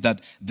says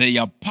that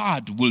their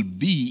part will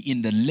be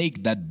in the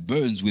lake that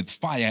burns with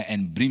fire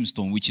and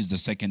brimstone, which is the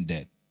second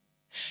death.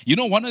 You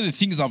know, one of the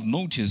things I've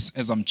noticed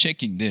as I'm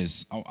checking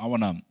this, I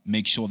want to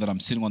make sure that I'm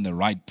sitting on the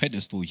right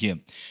pedestal here.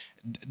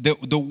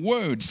 The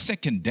word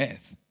second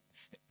death,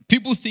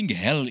 people think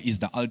hell is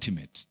the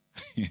ultimate.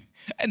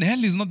 And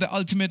hell is not the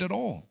ultimate at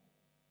all.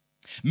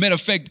 Matter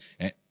of fact,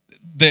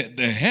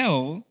 the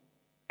hell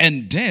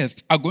and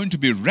death are going to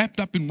be wrapped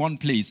up in one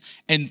place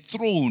and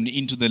thrown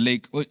into the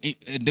lake.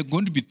 They're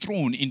going to be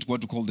thrown into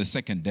what we call the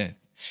second death.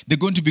 They're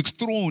going to be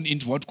thrown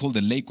into what we call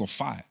the lake of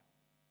fire.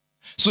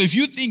 So if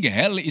you think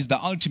hell is the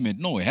ultimate,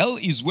 no, hell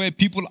is where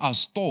people are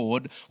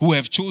stored who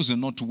have chosen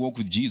not to walk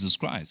with Jesus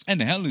Christ.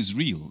 And hell is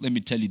real. Let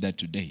me tell you that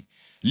today.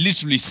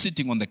 Literally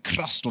sitting on the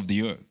crust of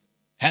the earth.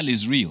 Hell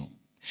is real.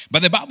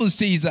 But the Bible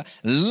says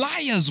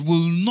liars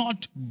will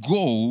not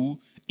go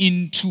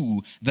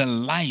into the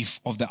life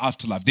of the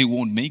afterlife. They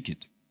won't make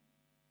it.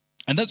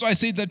 And that's why I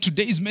say that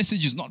today's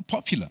message is not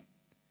popular.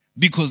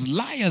 Because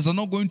liars are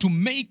not going to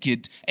make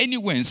it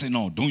anywhere and say,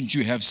 no, don't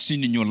you have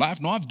sin in your life?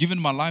 No, I've given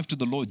my life to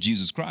the Lord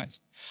Jesus Christ.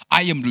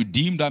 I am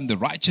redeemed. I'm the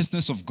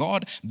righteousness of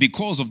God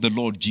because of the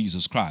Lord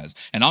Jesus Christ.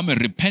 And I'm a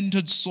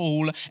repentant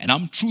soul, and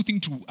I'm choosing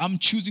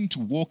to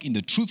walk in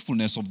the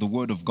truthfulness of the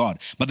word of God.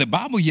 But the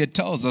Bible here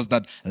tells us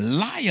that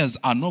liars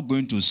are not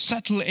going to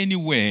settle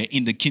anywhere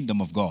in the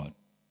kingdom of God.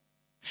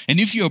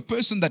 And if you're a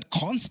person that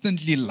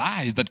constantly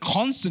lies, that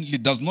constantly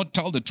does not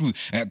tell the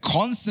truth,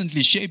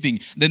 constantly shaping,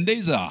 then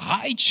there's a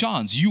high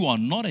chance you are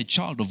not a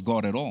child of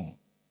God at all.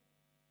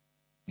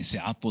 You say,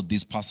 I thought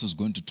this pastor is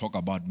going to talk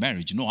about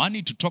marriage. No, I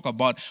need to talk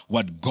about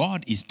what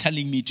God is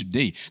telling me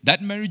today.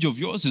 That marriage of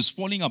yours is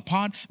falling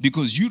apart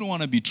because you don't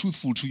want to be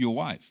truthful to your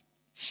wife.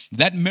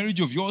 That marriage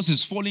of yours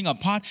is falling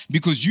apart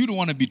because you don't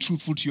want to be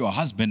truthful to your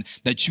husband,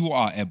 that you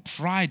are a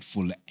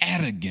prideful,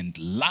 arrogant,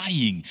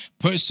 lying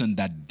person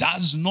that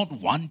does not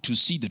want to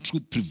see the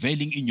truth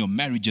prevailing in your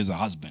marriage as a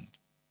husband.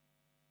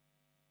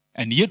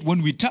 And yet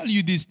when we tell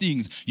you these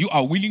things, you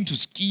are willing to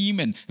scheme,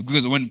 and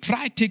because when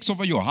pride takes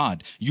over your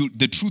heart,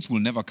 the truth will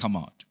never come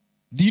out.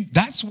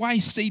 That's why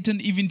Satan,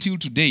 even till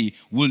today,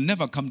 will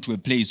never come to a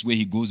place where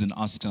he goes and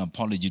asks an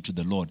apology to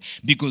the Lord.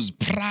 Because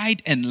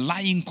pride and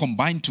lying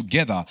combined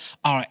together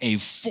are a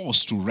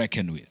force to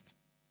reckon with.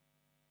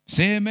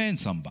 Say amen,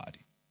 somebody.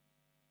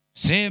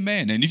 Say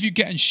amen. And if you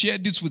can share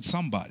this with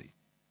somebody,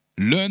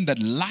 learn that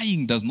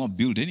lying does not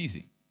build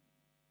anything.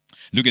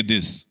 Look at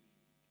this.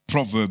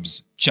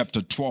 Proverbs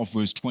chapter 12,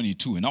 verse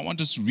 22. And I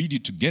want us to read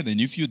it together. And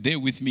if you're there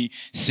with me,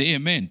 say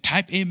amen.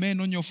 Type amen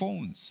on your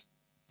phones.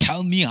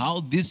 Tell me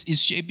how this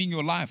is shaping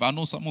your life. I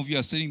know some of you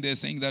are sitting there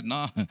saying that,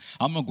 nah,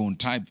 I'm not going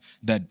to type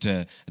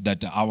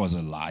that I was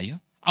a liar.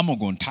 I'm not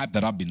going to type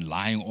that I've been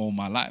lying all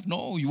my life.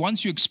 No,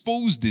 once you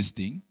expose this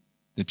thing,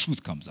 the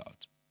truth comes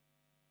out.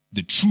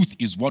 The truth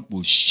is what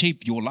will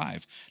shape your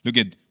life. Look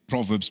at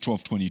Proverbs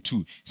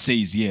 12:22.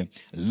 Says here,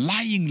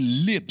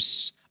 lying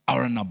lips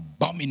are an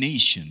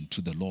abomination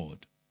to the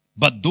Lord,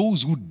 but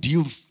those who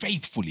deal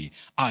faithfully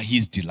are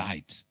his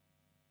delight.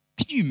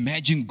 Can you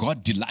imagine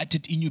God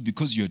delighted in you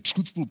because you're a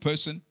truthful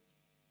person?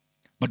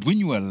 But when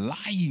you're a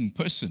lying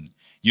person,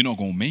 you're not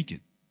going to make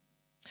it.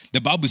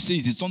 The Bible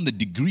says it's on the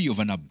degree of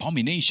an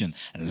abomination.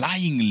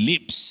 Lying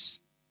lips.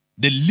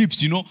 The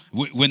lips,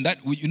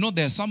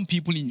 there are some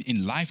people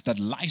in life that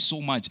lie so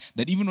much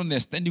that even when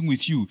they're standing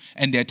with you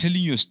and they're telling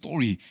you a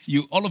story,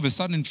 you all of a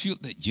sudden feel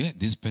that, yeah,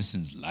 this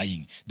person's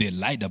lying. They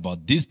lied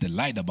about this, they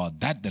lied about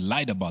that, they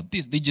lied about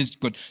this. They just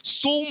got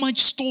so much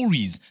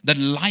stories that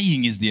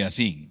lying is their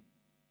thing.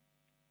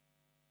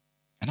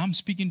 And I'm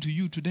speaking to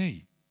you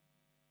today.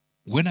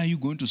 When are you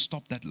going to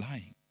stop that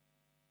lying?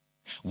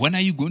 When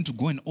are you going to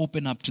go and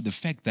open up to the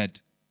fact that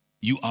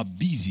you are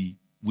busy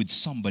with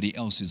somebody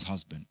else's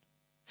husband?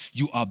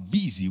 You are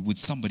busy with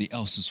somebody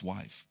else's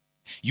wife.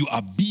 You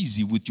are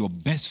busy with your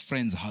best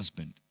friend's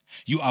husband.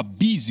 You are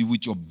busy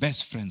with your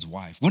best friend's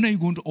wife. When are you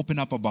going to open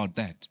up about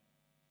that?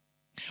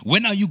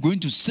 When are you going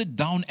to sit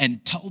down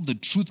and tell the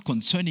truth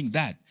concerning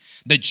that?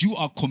 That you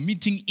are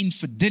committing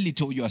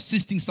infidelity or you're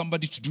assisting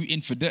somebody to do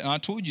infidelity. And I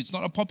told you, it's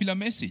not a popular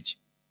message.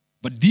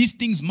 But these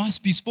things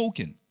must be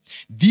spoken.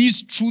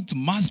 These truths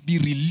must be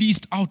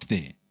released out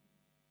there.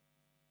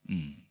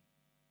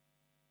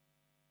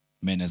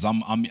 Man, as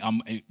I'm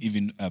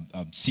even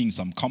seeing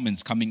some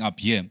comments coming up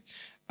here,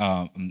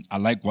 I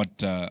like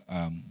what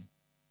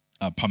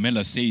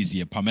Pamela says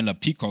here. Pamela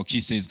Peacock,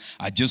 she says,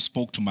 I just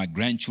spoke to my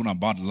grandchildren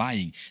about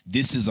lying.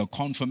 This is a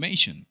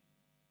confirmation.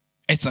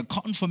 It's a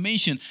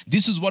confirmation.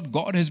 This is what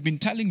God has been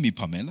telling me,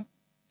 Pamela.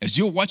 As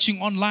you're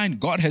watching online,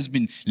 God has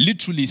been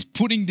literally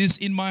putting this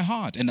in my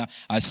heart. And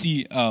I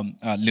see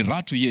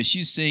Lerato here.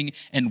 She's saying,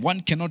 and one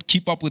cannot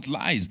keep up with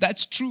lies.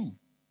 That's true.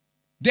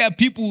 There are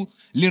people,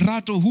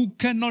 Lerato, who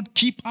cannot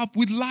keep up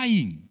with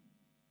lying.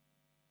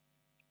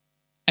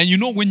 And you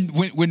know,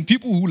 when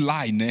people who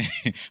lie,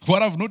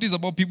 what I've noticed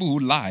about people who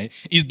lie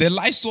is they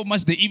lie so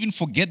much they even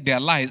forget their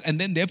lies, and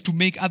then they have to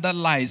make other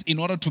lies in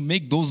order to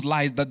make those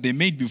lies that they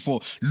made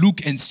before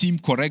look and seem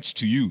correct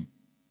to you.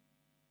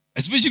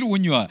 Especially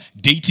when you are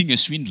dating a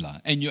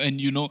swindler and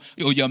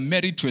you're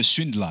married to a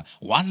swindler,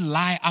 one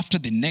lie after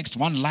the next,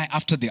 one lie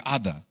after the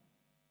other.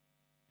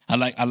 I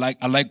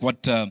like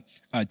what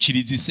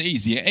Chirizi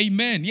says here.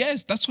 Amen.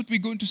 Yes, that's what we're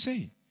going to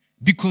say.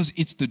 Because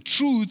it's the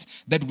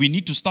truth that we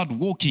need to start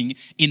walking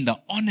in the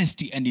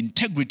honesty and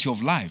integrity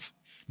of life.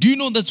 Do you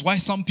know that's why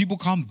some people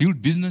can't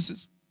build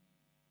businesses?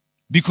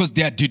 Because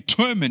they are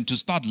determined to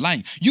start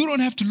lying. You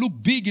don't have to look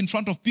big in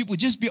front of people.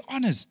 Just be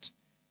honest.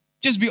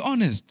 Just be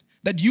honest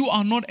that you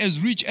are not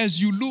as rich as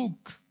you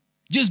look.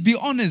 Just be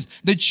honest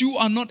that you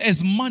are not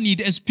as moneyed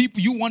as people.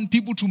 You want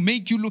people to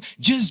make you look.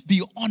 Just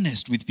be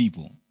honest with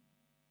people.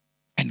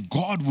 And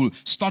God will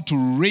start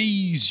to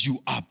raise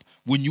you up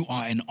when you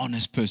are an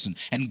honest person.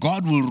 And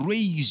God will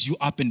raise you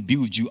up and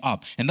build you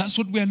up. And that's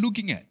what we are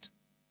looking at.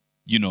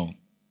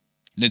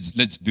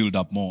 Let's build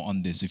up more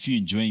on this. If you're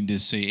enjoying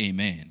this, say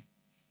amen.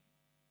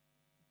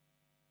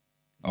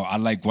 Oh, I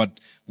like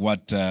what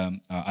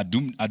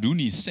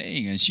Aduni is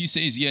saying. And she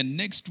says, yeah,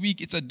 next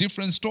week it's a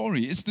different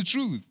story. It's the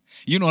truth.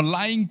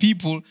 Lying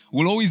people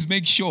will always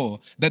make sure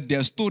that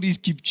their stories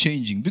keep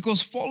changing.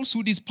 Because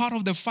falsehood is part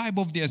of the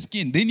fiber of their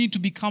skin. They need to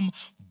become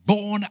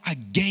born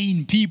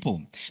again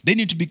people. They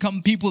need to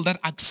become people that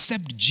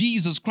accept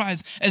Jesus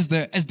Christ as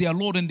their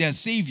Lord and their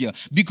Savior.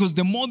 Because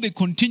the more they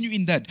continue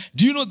in that,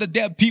 do you know that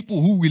there are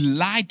people who will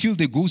lie till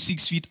they go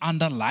 6 feet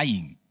under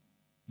lying?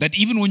 That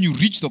even when you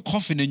reach the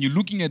coffin and you're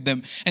looking at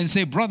them and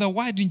say, brother,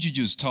 why didn't you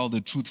just tell the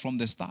truth from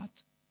the start?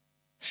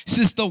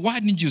 Sister, why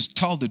didn't you just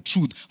tell the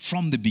truth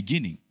from the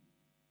beginning?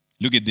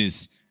 Look at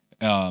this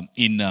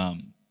in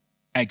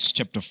Acts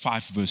chapter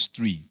 5 verse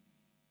 3.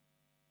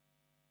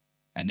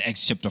 And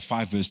Acts chapter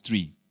 5 verse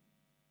 3.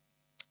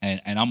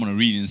 And I'm going to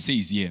read it. It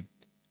says here,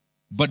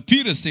 but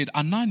Peter said,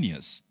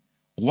 Ananias,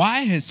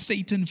 Why has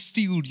Satan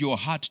filled your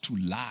heart to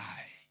lie?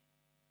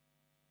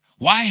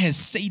 Why has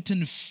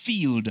Satan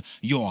filled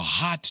your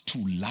heart to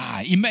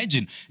lie?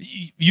 Imagine,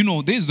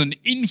 there's an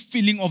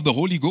infilling of the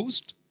Holy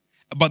Ghost,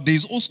 but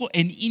there's also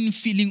an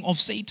infilling of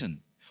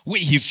Satan, where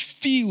he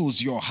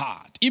fills your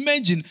heart.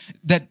 Imagine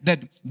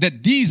that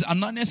these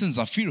Ananias and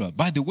Sapphira,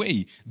 by the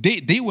way,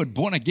 they were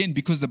born again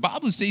because the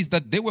Bible says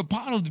that they were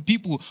part of the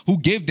people who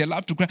gave their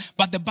life to Christ,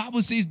 but the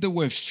Bible says they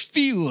were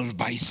filled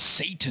by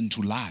Satan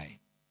to lie.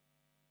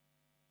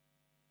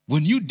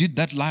 When you did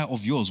that lie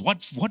of yours,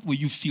 what were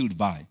you filled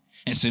by?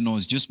 And say, no,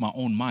 it's just my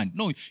own mind.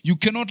 No, you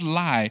cannot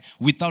lie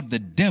without the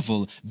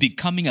devil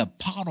becoming a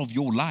part of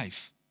your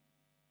life.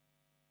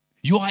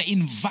 You are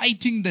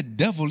inviting the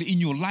devil in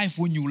your life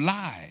when you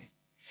lie.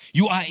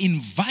 You are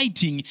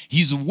inviting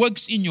his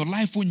works in your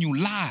life when you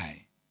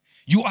lie.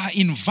 You are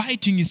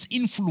inviting his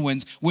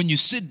influence when you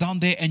sit down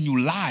there and you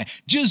lie.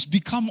 Just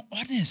become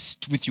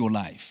honest with your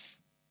life.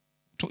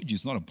 I told you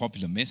it's not a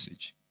popular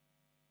message.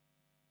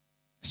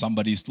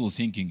 Somebody is still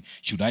thinking,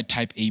 should I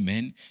type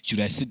amen? Should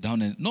I sit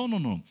down and... No.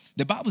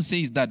 The Bible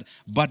says that,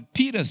 but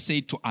Peter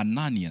said to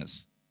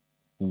Ananias,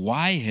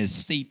 why has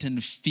Satan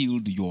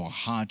filled your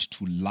heart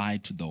to lie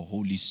to the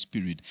Holy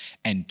Spirit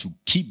and to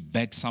keep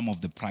back some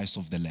of the price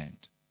of the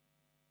land?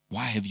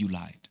 Why have you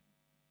lied?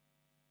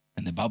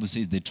 And the Bible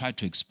says they tried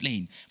to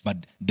explain,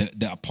 but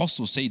the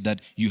apostle said that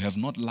you have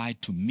not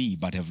lied to me,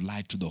 but have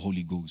lied to the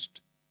Holy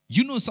Ghost.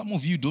 You know, some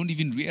of you don't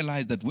even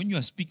realize that when you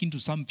are speaking to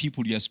some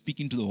people, you are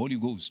speaking to the Holy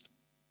Ghost.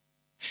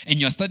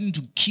 And you are starting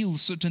to kill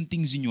certain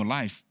things in your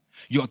life.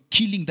 You are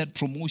killing that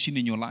promotion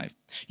in your life.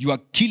 You are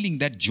killing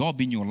that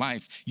job in your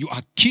life. You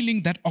are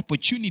killing that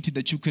opportunity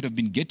that you could have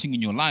been getting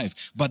in your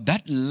life. But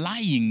that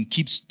lying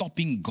keeps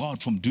stopping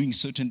God from doing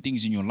certain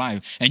things in your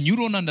life. And you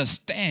don't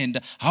understand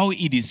how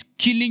it is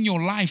killing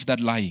your life, that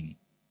lying.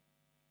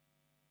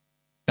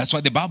 That's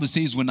why the Bible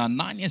says when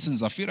Ananias and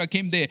Sapphira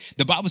came there,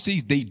 the Bible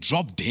says they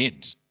dropped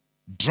dead.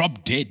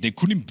 Dropped dead. They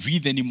couldn't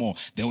breathe anymore.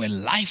 They were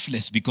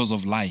lifeless because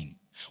of lying.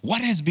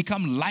 What has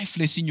become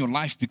lifeless in your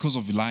life because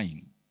of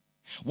lying?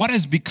 What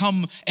has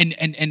become,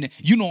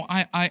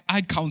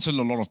 I counsel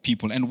a lot of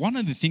people, and one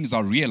of the things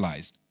I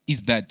realized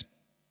is that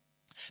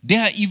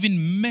there are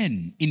even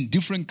men in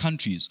different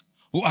countries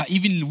who are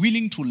even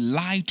willing to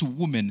lie to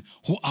women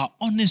who are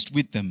honest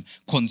with them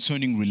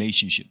concerning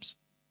relationships.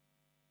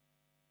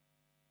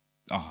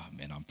 Ah,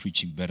 man, I'm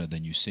preaching better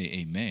than you say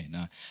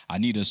amen. I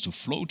need us to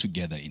flow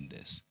together in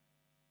this.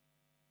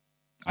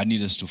 I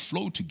need us to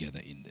flow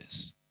together in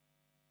this.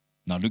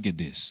 Now look at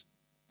this.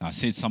 I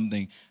said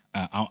something.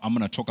 I'm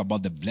going to talk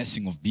about the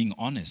blessing of being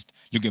honest.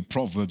 Look at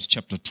Proverbs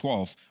chapter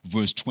 12,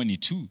 verse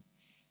 22.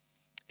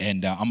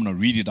 And I'm going to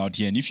read it out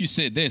here. And if you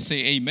say there,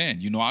 say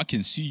amen. I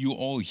can see you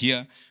all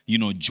here,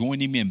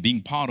 joining me and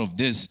being part of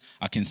this.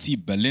 I can see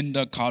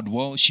Belinda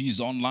Cardwell.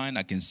 She's online.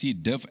 I can see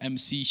Dev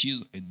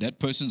MC. That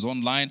person's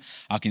online.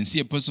 I can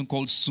see a person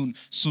called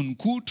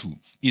Sunkutu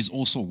is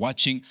also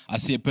watching. I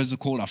see a person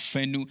called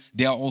Afenu.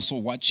 They are also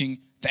watching.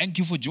 Thank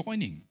you for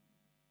joining.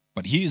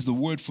 But here's the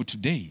word for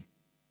today.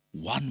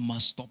 One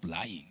must stop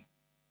lying.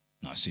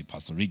 Now I say,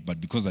 Pastor Rick,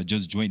 but because I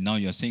just joined, now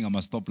you're saying I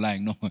must stop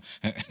lying. No,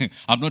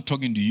 I'm not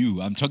talking to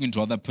you. I'm talking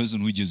to other person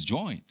who just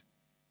joined.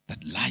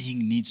 That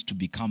lying needs to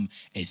become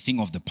a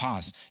thing of the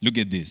past. Look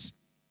at this.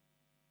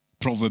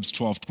 Proverbs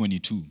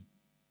 12:22.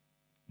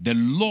 The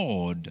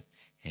Lord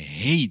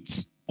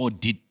hates or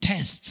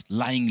detests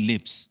lying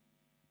lips,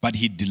 but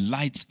he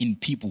delights in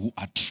people who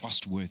are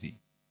trustworthy.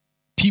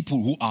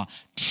 People who are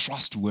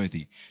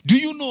trustworthy. Do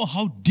you know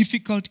how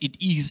difficult it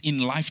is in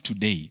life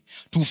today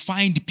to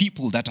find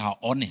people that are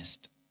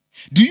honest?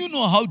 Do you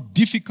know how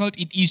difficult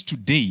it is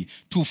today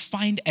to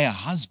find a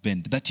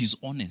husband that is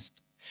honest?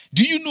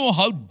 Do you know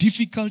how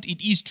difficult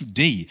it is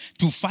today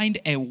to find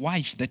a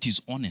wife that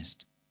is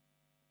honest?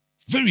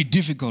 Very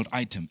difficult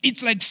item.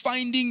 It's like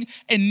finding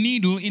a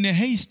needle in a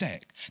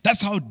haystack.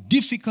 That's how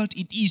difficult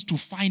it is to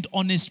find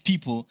honest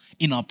people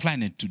in our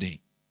planet today.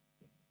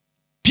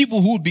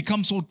 People who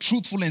become so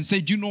truthful and say,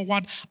 you know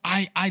what,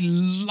 I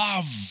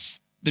love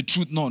the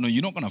truth. No,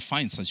 you're not going to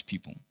find such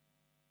people.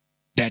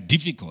 They're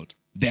difficult.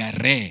 They're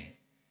rare.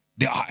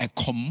 They are a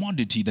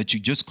commodity that you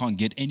just can't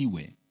get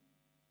anywhere.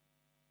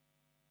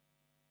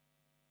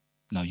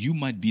 Now, you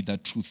might be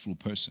that truthful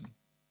person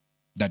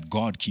that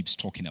God keeps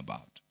talking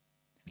about,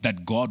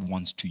 that God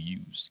wants to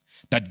use,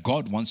 that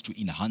God wants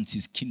to enhance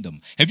his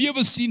kingdom. Have you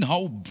ever seen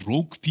how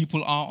broke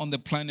people are on the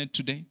planet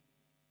today?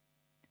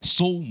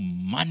 So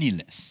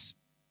moneyless.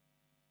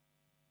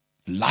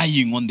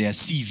 Lying on their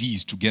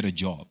CVs to get a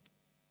job.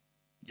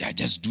 Yeah,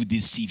 just do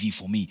this CV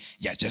for me.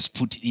 Yeah, just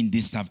put in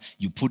this stuff.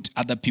 You put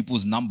other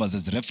people's numbers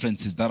as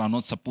references that are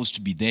not supposed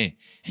to be there.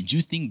 And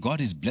you think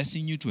God is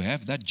blessing you to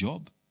have that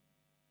job?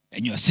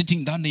 And you're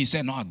sitting down there and you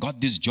say, no, I got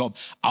this job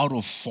out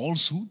of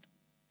falsehood.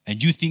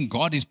 And you think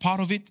God is part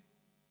of it?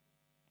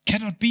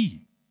 Cannot be.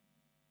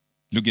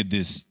 Look at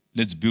this.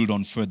 Let's build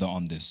on further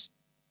on this.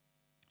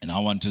 And I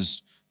want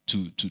us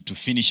to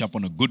finish up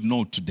on a good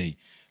note today.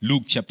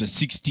 Luke chapter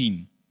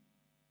 16.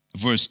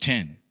 Verse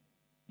 10.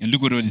 And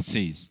look at what it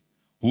says.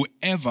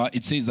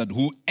 It says that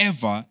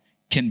whoever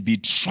can be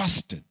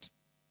trusted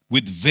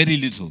with very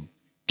little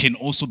can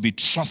also be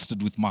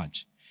trusted with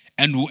much.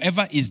 And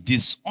whoever is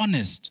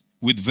dishonest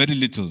with very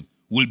little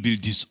will be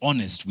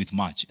dishonest with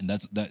much. And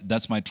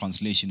that's my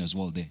translation as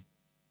well there.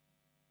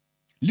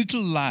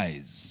 Little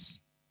lies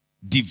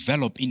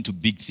develop into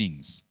big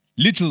things.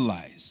 Little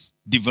lies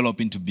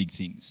develop into big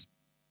things.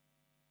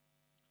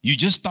 You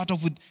just start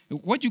off with,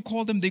 what you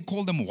call them? They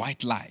call them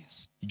white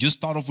lies. You just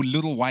start off with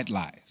little white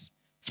lies.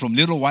 From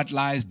little white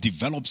lies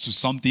develops to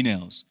something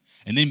else.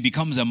 And then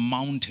becomes a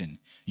mountain.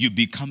 You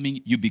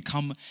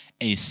become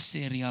a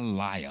serial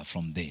liar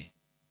from there.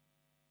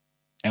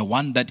 And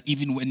one that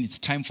even when it's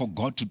time for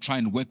God to try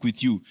and work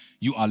with you,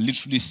 you are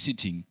literally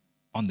sitting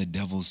on the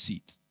devil's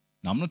seat.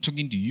 Now, I'm not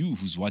talking to you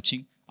who's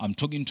watching. I'm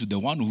talking to the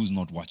one who's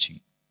not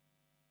watching.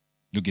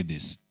 Look at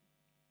this.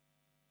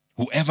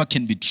 Whoever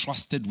can be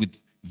trusted with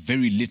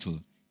very little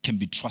can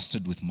be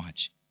trusted with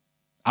much.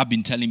 I've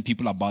been telling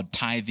people about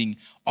tithing,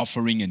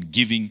 offering, and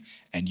giving,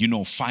 and,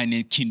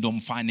 kingdom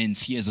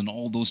financiers and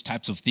all those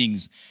types of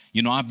things.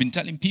 I've been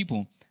telling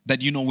people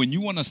that, when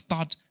you want to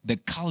start the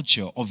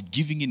culture of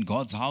giving in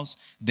God's house,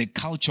 the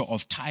culture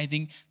of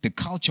tithing, the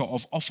culture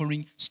of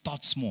offering,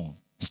 start small.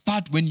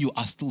 Start when you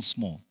are still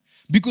small.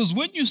 Because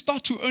when you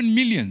start to earn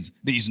millions,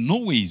 there is no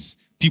ways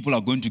people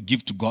are going to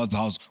give to God's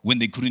house when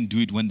they couldn't do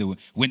it when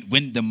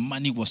the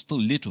money was still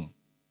little.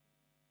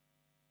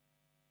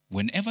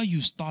 Whenever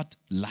you start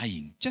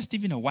lying, just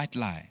even a white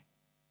lie,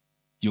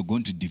 you're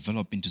going to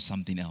develop into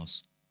something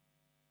else.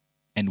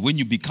 And when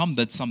you become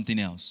that something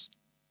else,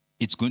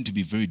 it's going to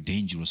be very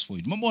dangerous for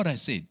you. Remember what I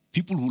said?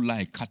 People who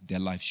lie cut their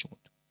life short.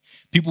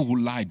 People who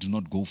lie do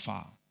not go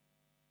far.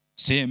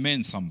 Say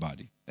amen,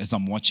 somebody, as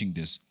I'm watching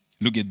this.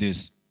 Look at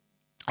this.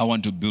 I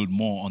want to build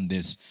more on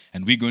this.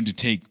 And we're going to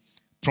take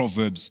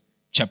Proverbs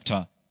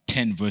chapter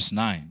 10, verse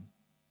 9.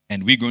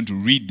 And we're going to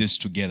read this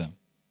together.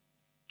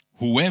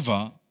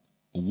 Whoever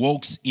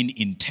walks in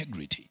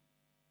integrity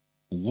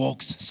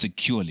walks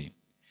securely,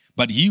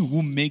 but he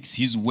who makes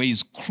his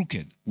ways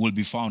crooked will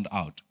be found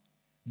out.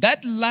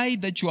 That lie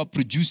that you are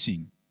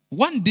producing,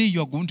 one day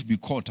you are going to be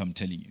caught, I'm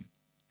telling you.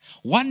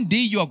 One day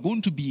you are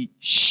going to be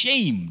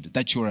shamed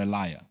that you're a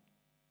liar.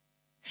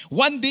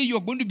 One day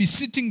you're going to be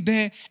sitting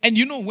there, and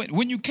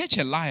when you catch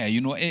a liar,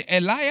 a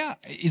liar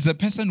is a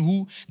person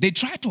who, they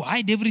try to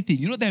hide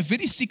everything. They're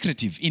very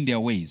secretive in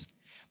their ways.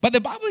 But the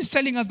Bible is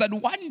telling us that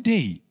one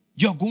day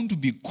you're going to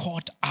be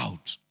caught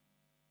out.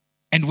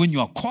 And when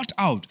you are caught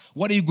out,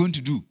 what are you going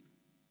to do?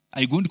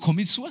 Are you going to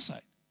commit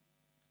suicide?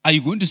 Are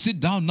you going to sit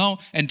down now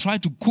and try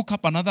to cook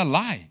up another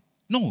lie?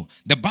 No,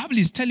 the Bible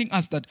is telling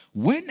us that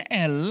when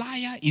a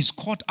liar is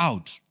caught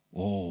out,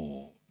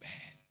 oh man,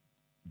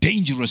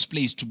 dangerous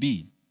place to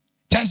be.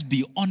 Just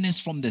be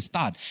honest from the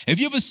start. Have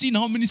you ever seen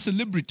how many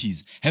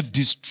celebrities have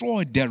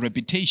destroyed their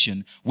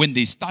reputation when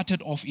they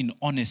started off in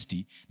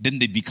honesty, then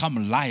they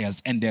become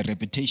liars and their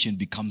reputation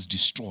becomes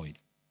destroyed?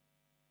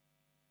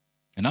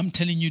 And I'm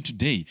telling you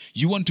today,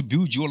 you want to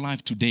build your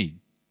life today,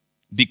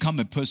 become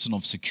a person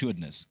of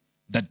securedness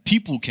that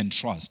people can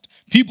trust,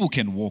 people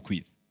can walk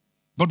with.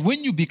 But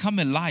when you become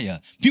a liar,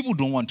 people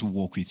don't want to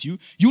walk with you.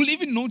 You'll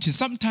even notice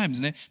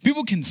sometimes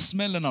people can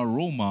smell an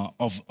aroma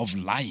of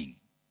lying,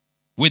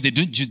 where they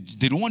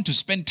don't want to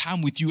spend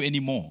time with you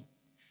anymore.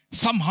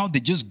 Somehow they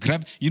just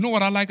grab. You know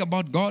what I like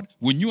about God?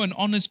 When you're an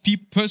honest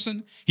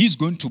person, He's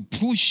going to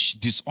push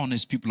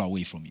dishonest people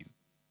away from you.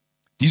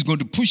 He's going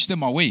to push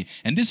them away.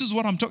 And this is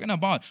what I'm talking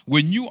about.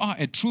 When you are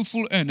a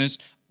truthful,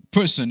 earnest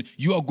person,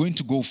 you are going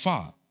to go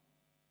far.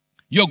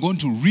 You're going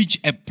to reach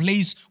a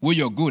place where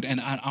you're good. And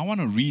I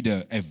want to read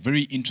a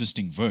very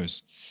interesting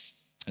verse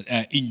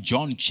in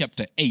John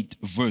chapter 8,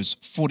 verse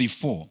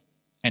 44.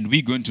 And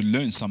we're going to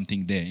learn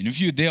something there. And if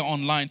you're there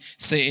online,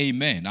 say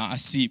amen. I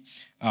see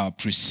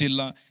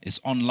Priscilla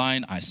is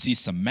online. I see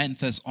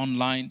Samantha's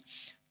online.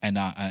 And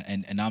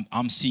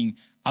I'm seeing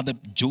other,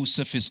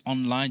 Joseph is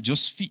online.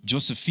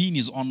 Josephine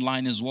is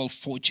online as well.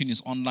 Fortune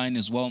is online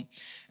as well.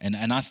 And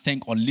I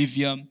thank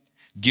Olivia,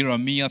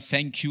 Giramia,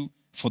 thank you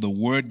for the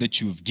word that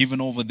you have given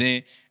over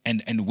there.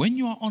 And when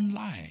you are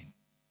online,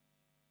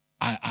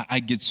 I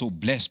get so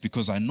blessed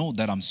because I know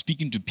that I'm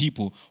speaking to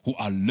people who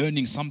are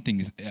learning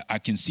something. I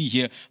can see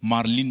here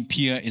Marlene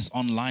Pierre is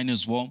online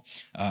as well.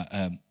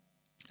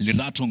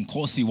 Lirato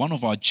Nkosi, one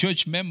of our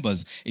church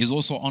members, is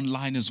also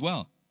online as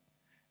well.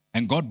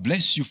 And God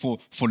bless you for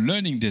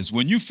learning this.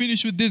 When you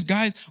finish with this,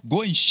 guys,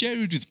 go and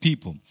share it with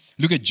people.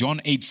 Look at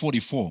John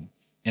 8:44.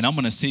 And I'm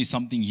going to say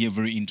something here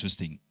very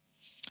interesting.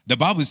 The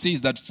Bible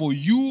says that for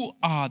you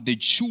are the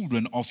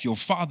children of your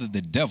father,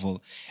 the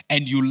devil,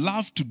 and you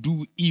love to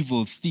do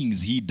evil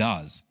things he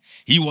does.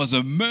 He was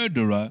a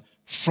murderer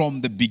from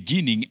the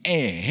beginning,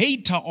 a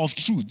hater of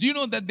truth. Do you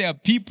know that there are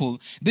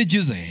people, they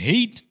just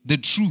hate the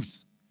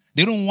truth?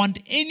 They don't want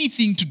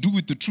anything to do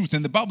with the truth.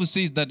 And the Bible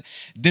says that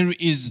there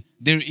is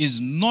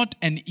not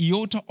an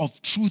iota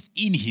of truth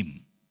in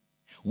him.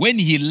 when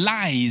he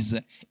lies,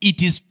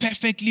 it is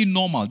perfectly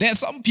normal. There are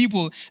some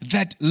people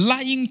that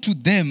lying to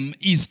them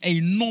is a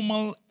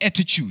normal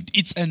attitude.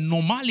 It's a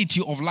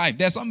normality of life.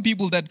 There are some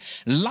people that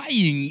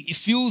lying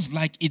feels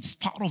like it's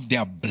part of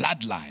their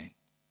bloodline.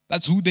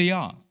 That's who they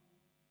are.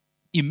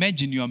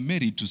 Imagine you are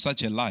married to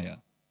such a liar.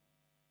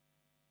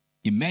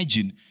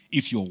 Imagine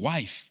if your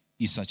wife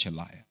is such a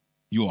liar.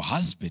 Your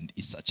husband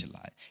is such a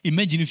liar.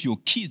 Imagine if your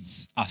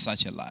kids are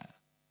such a liar.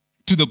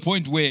 To the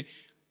point where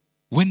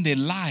when they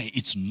lie,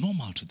 it's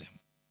normal to them.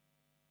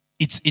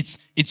 It's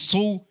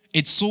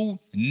so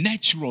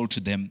natural to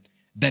them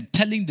that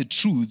telling the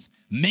truth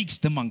makes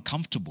them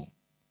uncomfortable.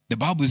 The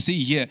Bible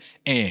says here,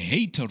 a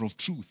hater of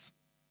truth.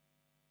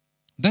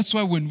 That's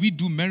why when we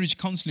do marriage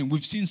counseling,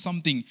 we've seen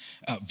something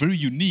very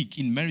unique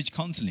in marriage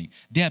counseling.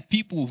 There are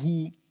people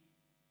who,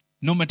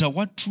 no matter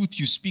what truth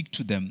you speak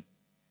to them,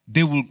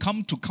 they will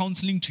come to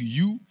counseling to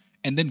you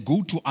and then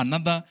go to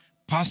another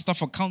pastor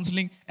for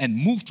counseling and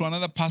move to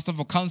another pastor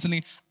for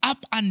counseling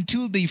up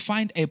until they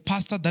find a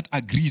pastor that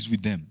agrees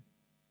with them.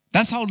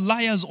 That's how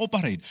liars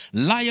operate.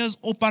 Liars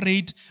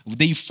operate,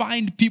 they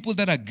find people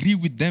that agree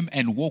with them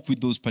and walk with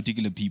those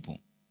particular people.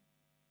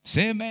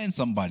 Say amen,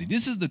 somebody.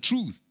 This is the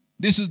truth.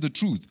 This is the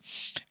truth.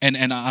 And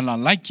I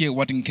like here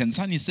what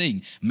Nkensani is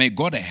saying. May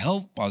God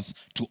help us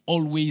to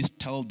always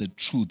tell the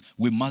truth.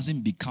 We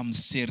mustn't become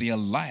serial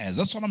liars.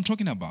 That's what I'm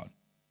talking about.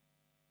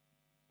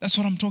 That's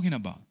what I'm talking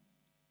about.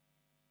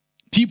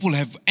 People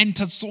have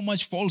entered so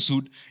much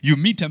falsehood. You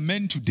meet a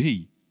man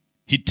today.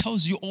 He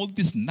tells you all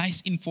this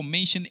nice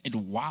information. It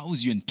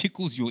wows you and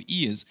tickles your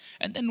ears.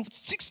 And then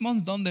 6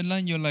 months down the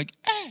line, you're like,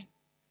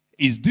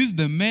 is this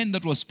the man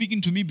that was speaking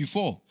to me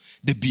before?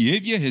 The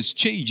behavior has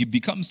changed. It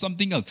becomes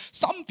something else.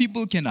 Some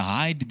people can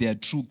hide their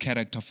true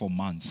character for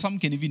months. Some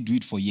can even do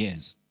it for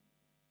years.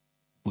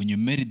 When you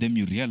marry them,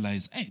 you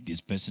realize,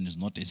 this person is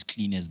not as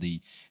clean as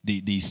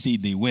they say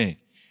they were.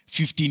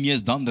 15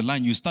 years down the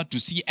line, you start to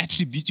see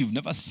attributes you've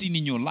never seen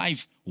in your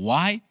life.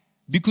 Why?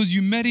 Because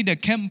you married a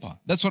camper.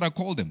 That's what I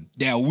call them.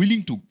 They are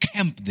willing to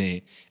camp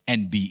there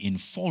and be in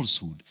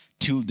falsehood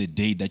till the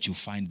day that you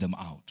find them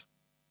out.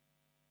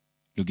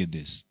 Look at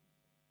this.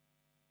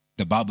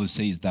 The Bible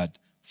says that,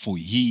 for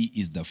he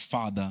is the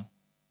father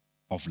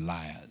of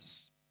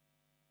liars.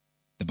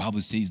 The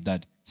Bible says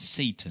that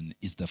Satan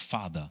is the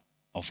father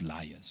of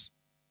liars.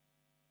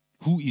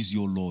 Who is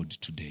your Lord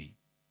today?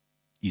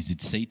 Is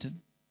it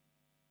Satan?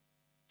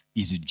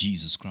 Is it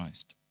Jesus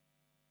Christ?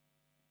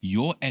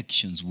 Your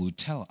actions will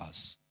tell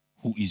us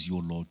who is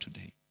your Lord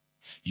today.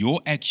 Your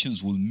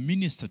actions will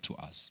minister to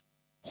us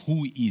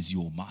who is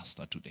your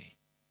master today.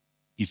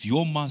 If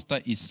your master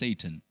is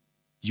Satan,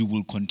 you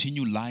will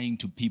continue lying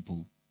to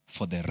people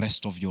for the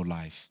rest of your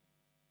life.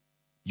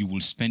 You will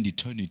spend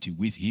eternity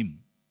with him.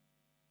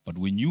 But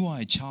when you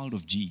are a child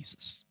of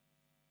Jesus,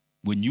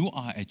 when you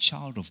are a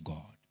child of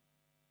God,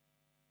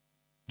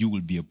 you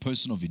will be a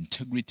person of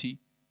integrity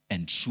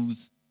and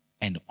truth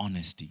and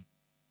honesty.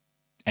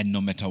 And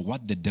no matter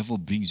what the devil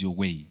brings your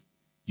way,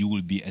 you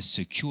will be a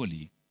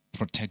securely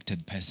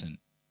protected person.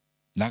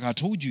 Like I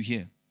told you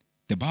here,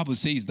 the Bible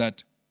says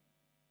that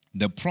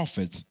the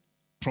prophets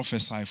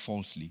prophesy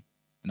falsely.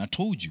 And I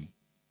told you,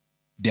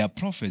 there are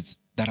prophets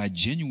that are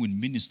genuine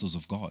ministers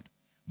of God,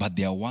 but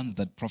there are ones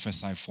that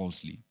prophesy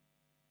falsely.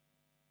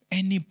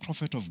 Any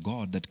prophet of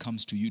God that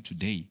comes to you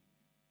today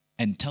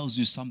and tells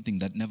you something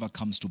that never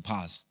comes to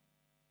pass,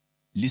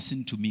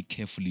 listen to me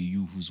carefully,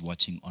 you who's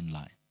watching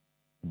online.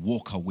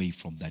 Walk away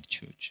from that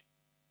church.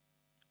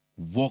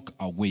 Walk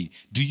away.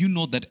 Do you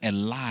know that a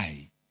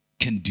lie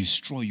can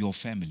destroy your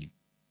family?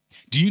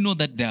 Do you know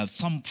that there are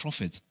some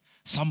prophets,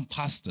 some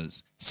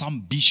pastors,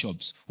 some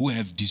bishops who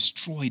have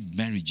destroyed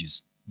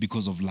marriages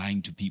because of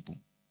lying to people?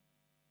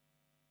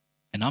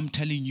 And I'm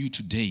telling you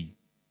today,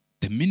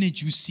 the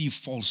minute you see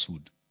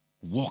falsehood,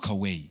 walk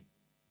away.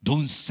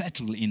 Don't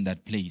settle in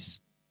that place.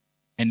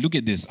 And look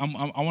at this. I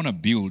want to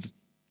build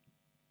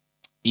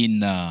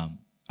in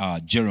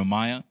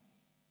Jeremiah,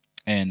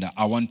 and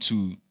I want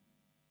to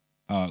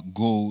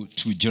go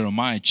to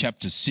Jeremiah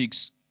chapter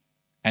 6,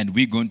 and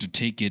we're going to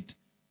take it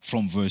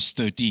from verse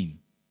 13.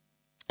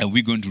 And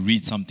we're going to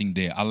read something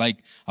there. I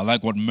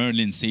like what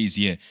Merlin says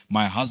here.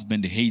 My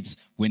husband hates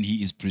when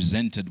he is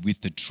presented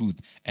with the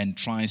truth and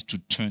tries to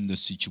turn the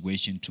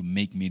situation to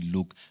make me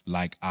look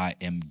like I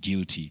am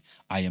guilty.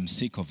 I am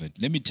sick of it.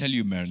 Let me tell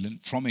you, Merlin,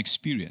 from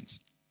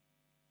experience,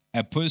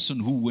 a person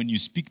who, when you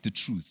speak the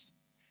truth,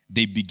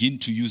 they begin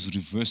to use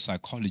reverse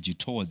psychology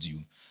towards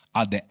you,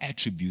 are the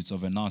attributes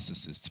of a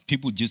narcissist.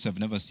 People just have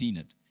never seen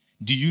it.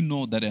 Do you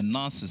know that a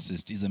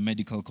narcissist is a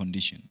medical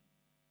condition?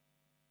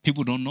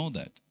 People don't know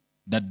that.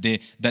 That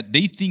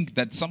they think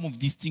that some of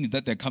these things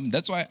that they're coming.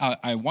 That's why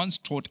I once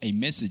taught a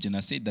message and I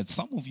said that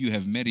some of you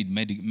have married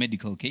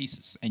medical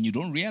cases and you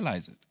don't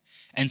realize it.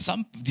 And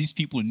some of these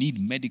people need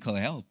medical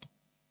help.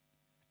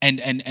 And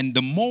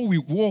the more we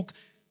walk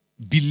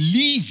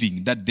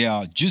believing that they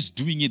are just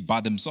doing it by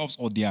themselves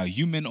or they are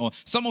human, or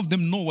some of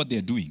them know what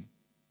they're doing.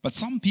 But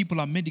some people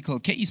are medical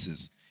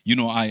cases. You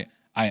know,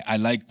 I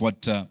like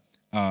what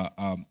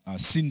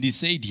Cindy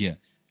said here.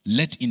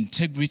 Let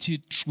integrity,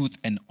 truth,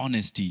 and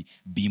honesty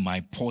be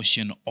my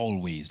portion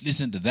always.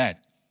 Listen to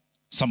that.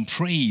 Some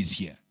praise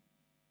here.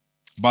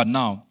 But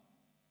now,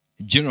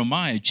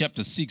 Jeremiah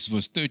chapter 6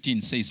 verse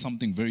 13 says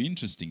something very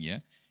interesting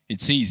here.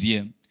 It says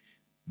here,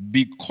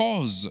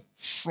 because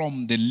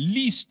from the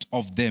least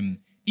of them,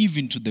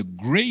 even to the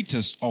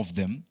greatest of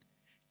them,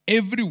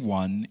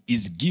 everyone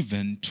is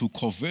given to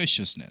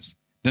covetousness.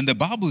 Then the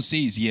Bible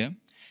says here,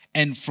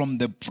 and from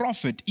the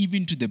prophet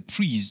even to the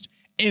priest,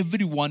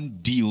 everyone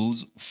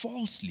deals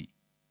falsely.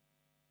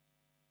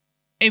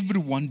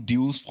 Everyone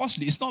deals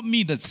falsely. It's not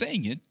me that's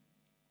saying it.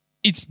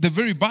 It's the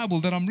very Bible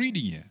that I'm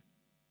reading here.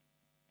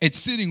 It's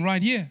sitting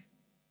right here.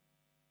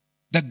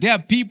 That there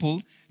are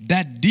people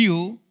that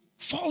deal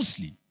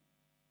falsely.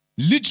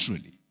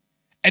 Literally.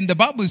 And the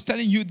Bible is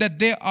telling you that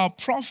there are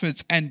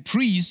prophets and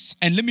priests,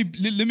 and let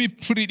me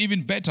put it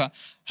even better,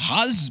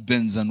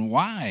 husbands and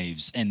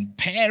wives and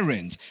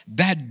parents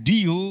that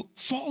deal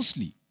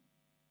falsely.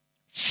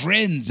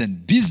 Friends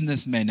and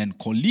businessmen and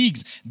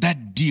colleagues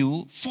that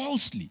deal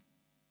falsely.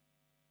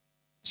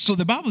 So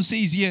the Bible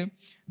says here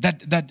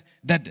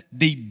that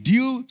they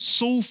deal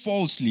so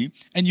falsely.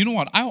 And you know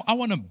what? I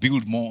want to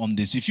build more on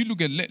this. If you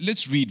look at,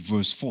 let's read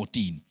verse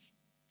 14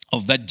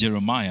 of that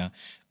Jeremiah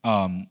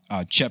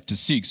chapter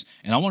 6.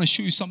 And I want to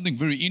show you something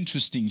very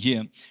interesting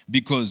here,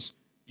 because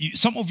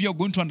some of you are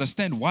going to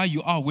understand why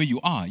you are where you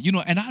are. You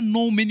know, and I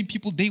know many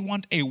people, they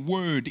want a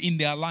word in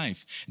their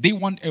life. They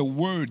want a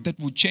word that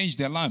will change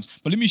their lives.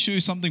 But let me show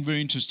you something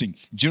very interesting.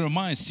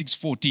 Jeremiah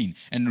 6:14.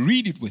 And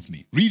read it with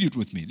me. Read it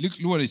with me. Look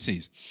what it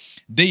says.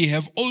 They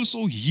have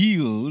also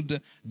healed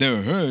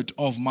the hurt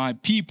of my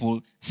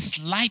people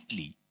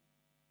slightly,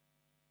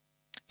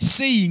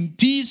 saying,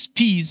 peace,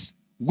 peace,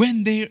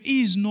 when there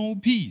is no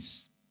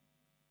peace.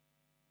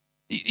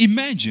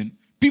 Imagine,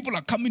 people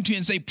are coming to you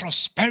and say,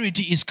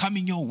 prosperity is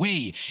coming your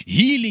way.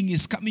 Healing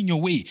is coming your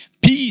way.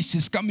 Peace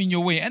is coming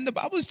your way. And the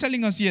Bible is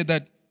telling us here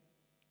that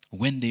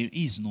when there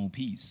is no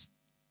peace.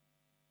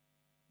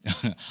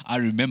 I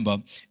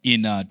remember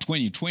in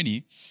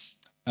 2020,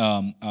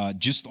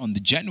 just on the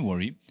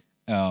January,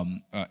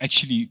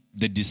 actually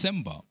the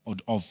December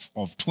of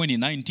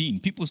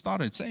 2019, people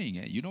started saying,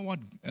 hey, you know what,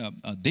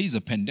 there's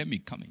a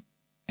pandemic coming.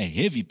 A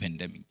heavy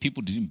pandemic.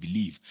 People didn't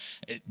believe.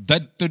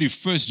 That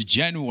 31st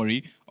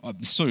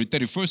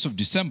of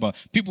December,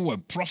 people were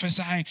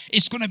prophesying,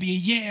 it's going to be a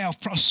year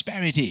of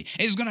prosperity.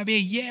 It's going to be a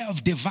year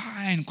of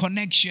divine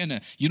connection.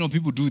 You know,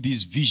 people do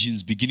these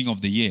visions beginning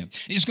of the year.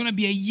 It's going to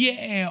be a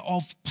year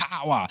of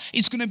power.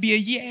 It's going to be a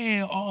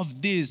year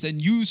of this.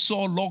 And you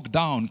saw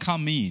lockdown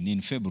come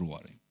in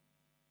February.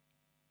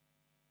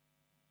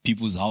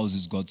 People's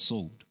houses got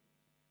sold.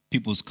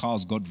 People's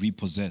cars got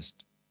repossessed.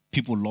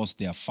 People lost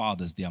their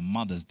fathers, their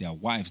mothers, their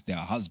wives, their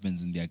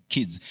husbands, and their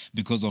kids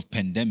because of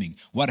pandemic.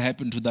 What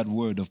happened to that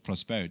word of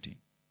prosperity?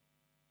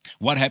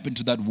 What happened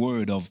to that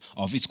word of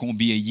it's going to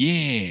be a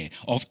year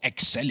of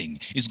excelling?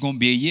 It's going to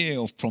be a year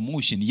of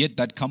promotion. Yet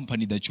that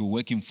company that you're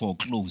working for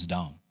closed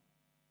down.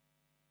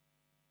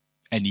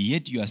 And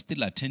yet you are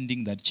still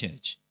attending that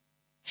church.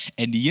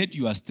 And yet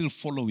you are still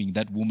following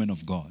that woman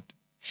of God.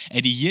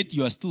 And yet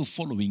you are still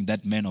following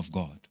that man of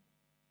God.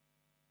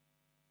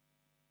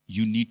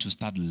 You need to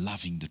start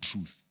loving the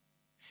truth.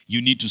 You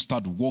need to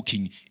start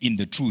walking in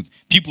the truth.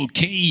 People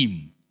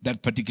came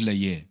that particular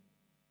year.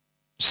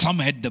 Some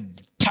had the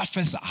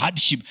toughest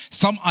hardship.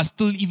 Some are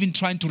still even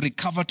trying to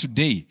recover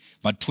today.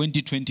 But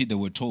 2020, they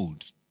were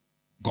told,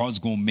 God's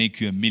going to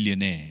make you a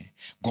millionaire.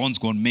 God's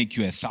going to make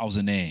you a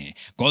thousandaire.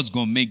 God's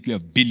going to make you a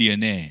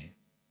billionaire.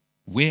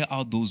 Where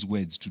are those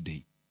words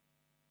today?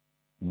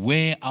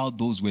 Where are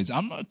those words?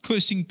 I'm not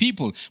cursing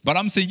people, but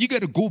I'm saying you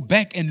got to go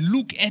back and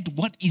look at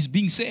what is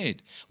being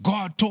said.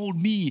 God told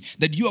me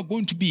that you are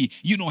going to be,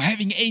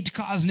 having 8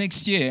 cars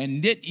next year,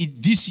 and that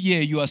this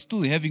year you are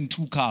still having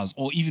 2 cars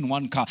or even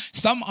 1 car.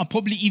 Some are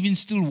probably even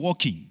still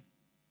walking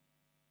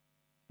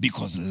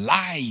because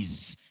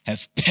lies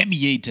have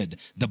permeated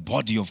the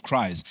body of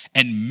Christ,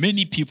 and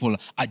many people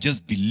are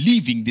just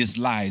believing these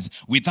lies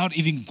without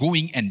even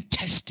going and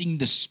testing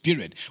the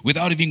spirit,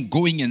 without even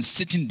going and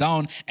sitting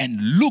down and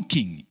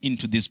looking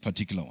into this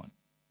particular one.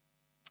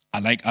 I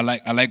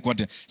like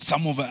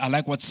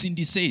what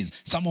Cindy says.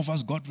 Some of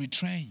us got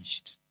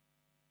retrenched.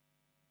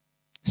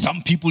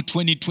 Some people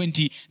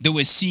 2020, they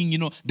were seeing,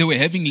 they were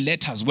having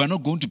letters. We're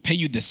not going to pay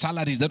you the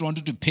salaries that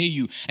wanted to pay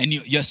you. And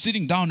you're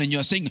sitting down and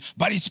you're saying,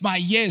 but it's my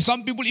year.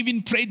 Some people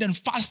even prayed and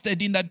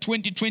fasted in that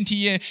 2020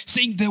 year,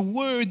 saying the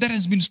word that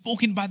has been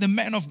spoken by the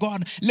man of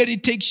God, let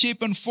it take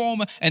shape and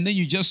form. And then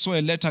you just saw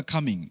a letter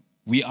coming.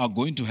 We are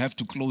going to have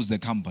to close the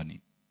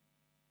company.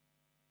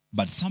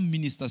 But some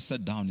ministers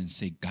sat down and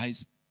said,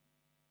 guys,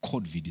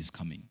 COVID is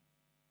coming.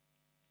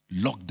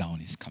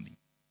 Lockdown is coming.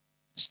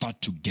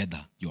 Start to gather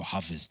your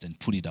harvest and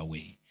put it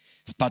away.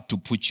 Start to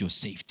put your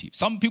safety.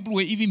 Some people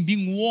were even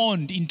being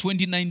warned in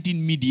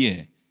 2019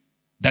 mid-year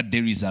that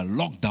there is a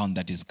lockdown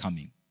that is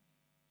coming.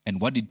 And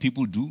what did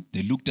people do?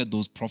 They looked at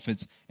those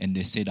prophets and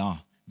they said,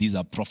 these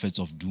are prophets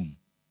of doom.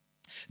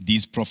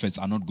 These prophets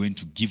are not going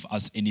to give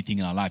us anything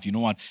in our life. You know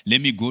what?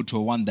 Let me go to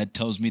a one that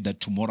tells me that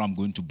tomorrow I'm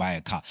going to buy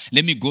a car.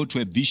 Let me go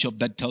to a bishop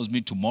that tells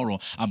me tomorrow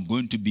I'm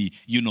going to be,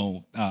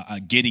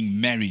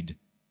 getting married.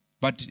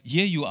 But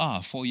here you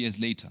are 4 years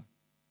later.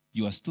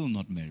 You are still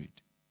not married.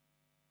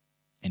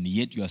 And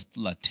yet you are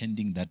still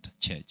attending that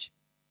church.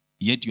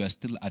 Yet you are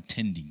still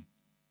attending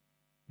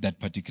that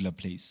particular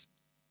place.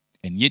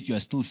 And yet you are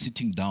still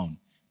sitting down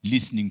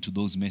listening to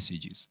those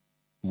messages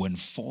when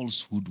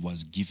falsehood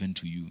was given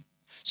to you.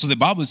 So the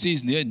Bible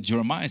says there in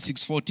Jeremiah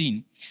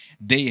 6:14,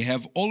 they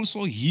have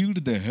also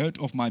healed the hurt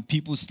of my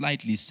people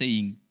slightly,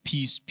 saying,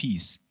 peace,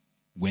 peace,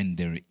 when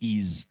there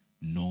is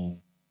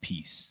no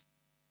peace.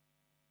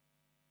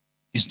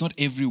 It's not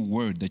every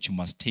word that you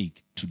must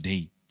take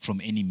today from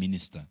any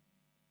minister.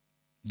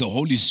 The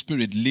Holy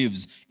Spirit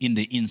lives in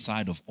the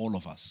inside of all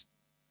of us.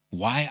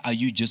 Why are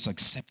you just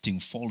accepting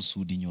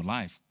falsehood in your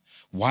life?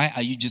 Why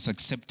are you just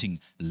accepting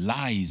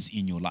lies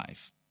in your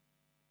life?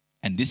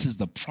 And this is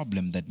the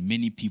problem that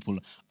many people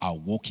are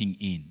walking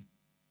in.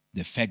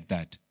 The fact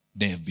that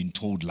they have been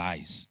told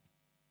lies.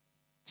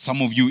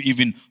 Some of you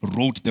even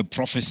wrote the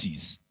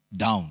prophecies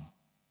down.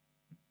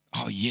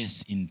 Oh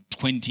yes, in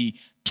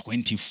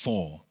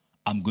 2024,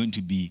 I'm going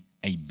to be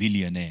a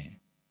billionaire.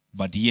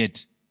 But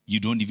yet, you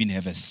don't even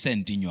have a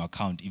cent in your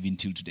account even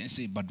till today.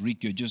 Say, but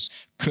Rick, you're just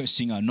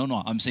cursing.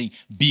 No, I'm saying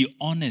be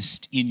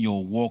honest in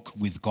your walk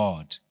with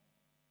God.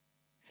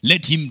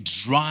 Let him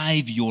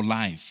drive your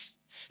life.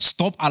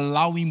 Stop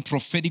allowing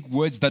prophetic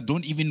words that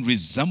don't even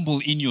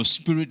resemble in your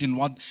spirit in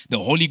what the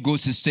Holy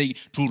Ghost is saying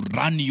to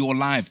run your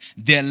life.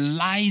 The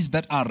lies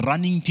that are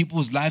running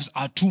people's lives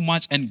are too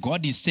much, and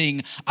God is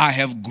saying, I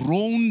have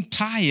grown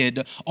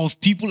tired of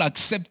people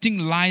accepting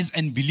lies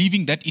and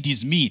believing that it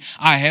is me.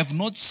 I have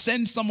not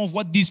sent some of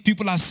what these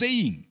people are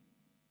saying.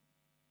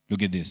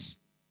 Look at this.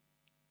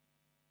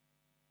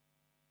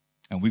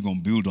 And we're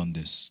going to build on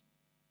this.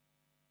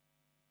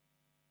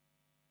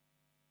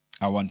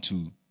 I want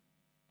to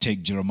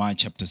take Jeremiah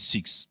chapter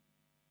 6,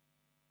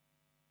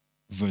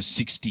 verse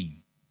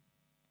 16.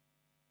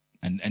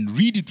 And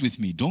read it with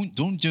me.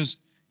 Don't just,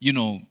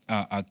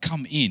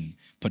 come in.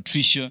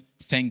 Patricia,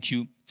 thank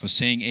you for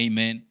saying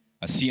amen.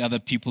 I see other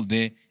people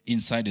there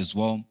inside as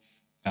well.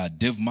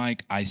 Dev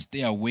Mike, I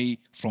stay away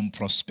from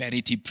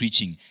prosperity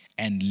preaching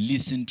and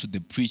listen to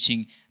the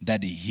preaching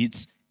that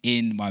hits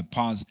in my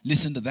past.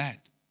 Listen to that.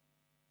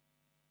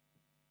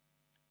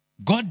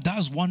 God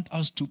does want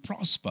us to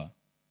prosper,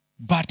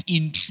 but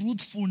in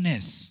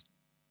truthfulness,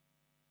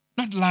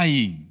 not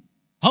lying.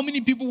 How many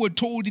people were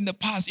told in the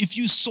past, if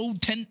you sow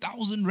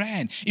 10,000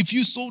 rand, if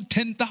you sow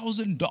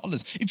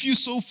 $10,000, if you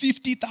sow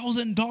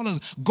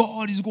 $50,000,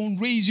 God is going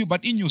to raise you.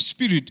 But in your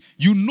spirit,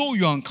 you know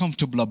you're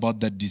uncomfortable about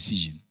that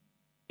decision.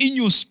 In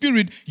your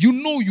spirit, you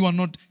know you are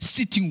not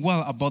sitting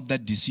well about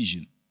that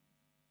decision.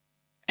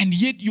 And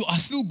yet you are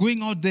still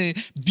going out there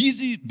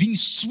busy being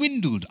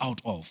swindled out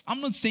of. I'm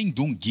not saying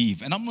don't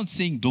give, and I'm not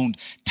saying don't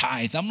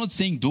tithe. I'm not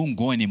saying don't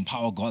go and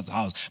empower God's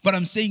house. But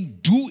I'm saying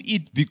do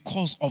it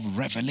because of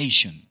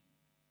revelation.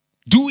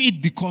 Do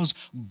it because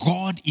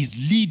God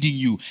is leading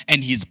you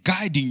and he's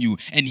guiding you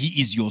and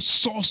he is your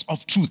source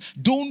of truth.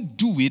 Don't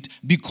do it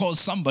because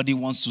somebody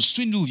wants to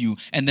swindle you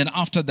and then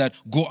after that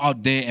go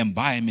out there and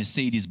buy a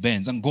Mercedes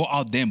Benz and go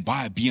out there and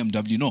buy a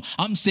BMW. No,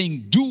 I'm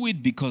saying do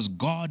it because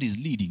God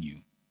is leading you.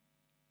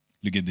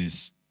 Look at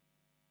this.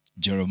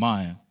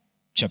 Jeremiah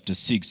chapter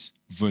 6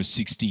 verse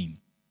 16.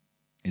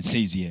 It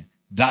says here,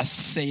 thus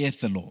saith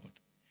the Lord,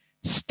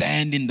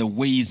 stand in the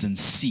ways and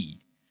see,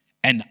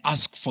 and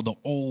ask for the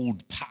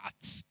old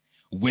paths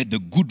where the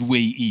good way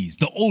is.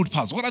 The old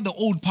paths. What are the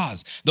old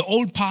paths? The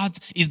old paths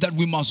is that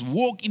we must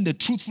walk in the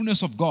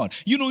truthfulness of God.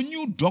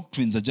 New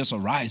doctrines are just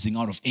arising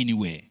out of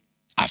anywhere.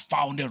 I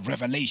found a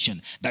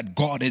revelation that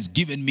God has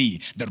given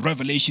me. The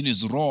revelation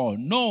is raw.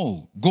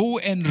 No. Go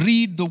and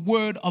read the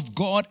word of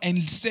God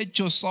and set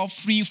yourself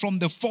free from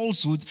the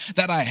falsehoods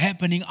that are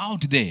happening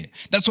out there.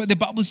 That's why the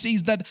Bible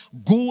says that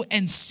go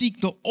and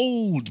seek the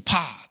old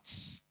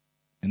paths.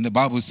 And the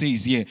Bible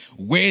says here,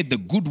 where the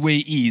good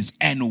way is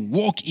and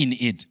walk in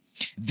it,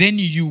 then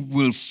you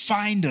will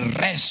find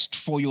rest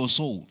for your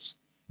souls.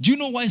 Do you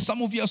know why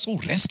some of you are so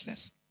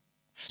restless,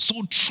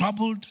 so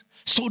troubled,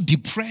 so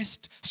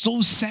depressed, so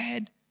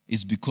sad?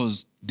 It's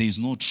because there is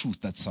no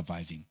truth that's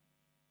surviving.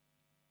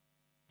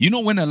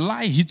 When a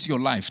lie hits your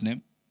life,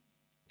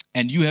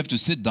 and you have to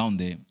sit down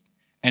there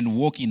and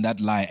walk in that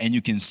lie, and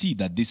you can see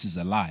that this is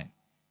a lie,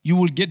 you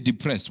will get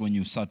depressed when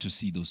you start to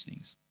see those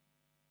things.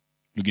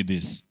 Look at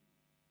this.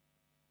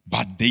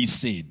 But they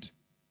said,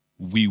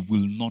 we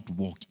will not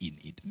walk in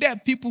it. There are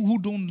people who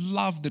don't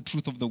love the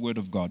truth of the word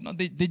of God. No,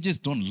 they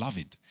just don't love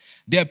it.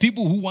 There are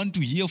people who want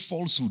to hear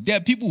falsehood. There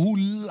are people who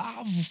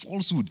love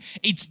falsehood.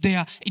 It's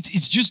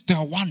just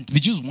their want. They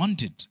just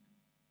want it.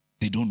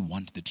 They don't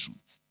want the truth.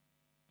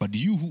 But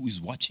you who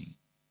is watching,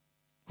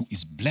 who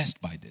is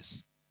blessed by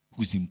this,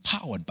 who is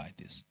empowered by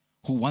this,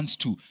 who wants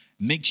to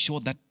make sure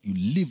that you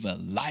live a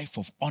life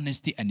of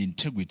honesty and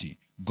integrity,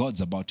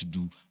 God's about to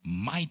do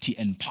mighty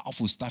and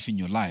powerful stuff in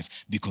your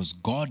life, because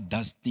God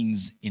does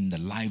things in the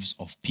lives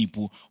of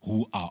people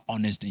who are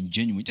honest and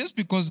genuine. Just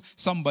because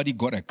somebody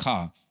got a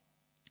car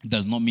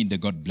does not mean they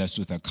got blessed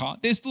with a car.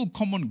 There's still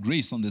common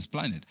grace on this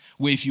planet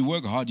where if you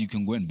work hard, you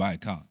can go and buy a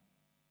car.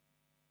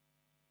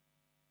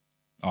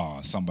 Oh,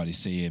 somebody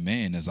say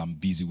amen as I'm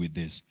busy with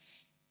this.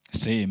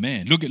 Say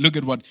amen. Look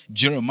at what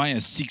Jeremiah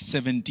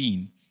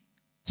 6:17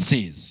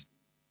 says.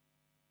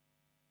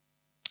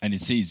 And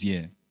it says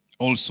here,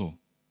 also,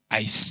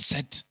 I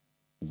set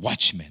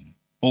watchmen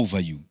over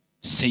you,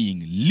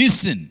 saying,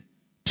 listen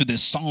to the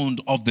sound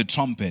of the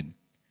trumpet.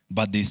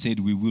 But they said,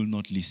 we will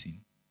not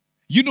listen.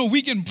 You know,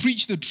 we can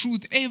preach the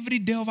truth every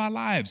day of our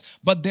lives,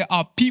 but there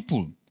are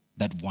people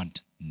that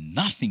want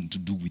nothing to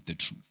do with the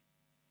truth.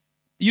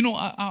 You know,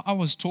 I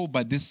was told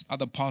by this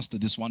other pastor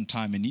this one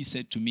time, and he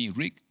said to me,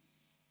 Rick,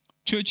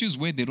 churches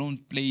where they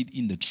don't play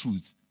in the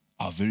truth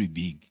are very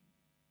big.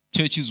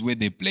 Churches where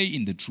they play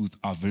in the truth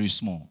are very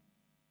small.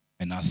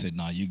 And I said,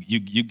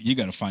 you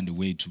got to find a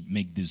way to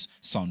make this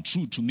sound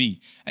true to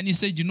me. And he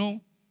said, you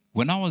know,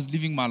 when I was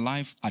living my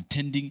life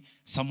attending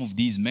some of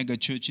these mega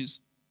churches,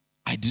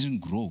 I didn't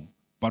grow.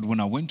 But when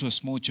I went to a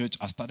small church,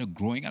 I started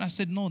growing. And I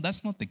said, no,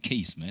 that's not the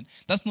case, man.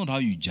 That's not how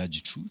you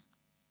judge truth.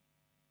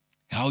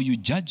 How you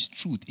judge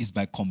truth is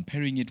by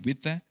comparing it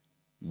with the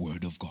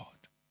Word of God.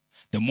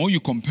 The more you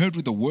compare it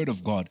with the Word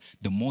of God,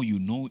 the more you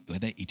know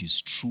whether it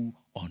is true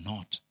or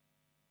not.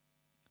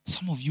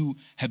 Some of you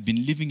have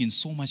been living in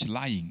so much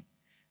lying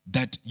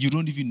that you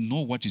don't even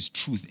know what is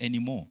truth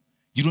anymore.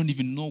 You don't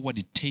even know what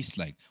it tastes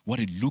like,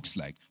 what it looks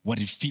like, what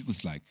it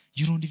feels like.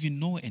 You don't even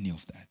know any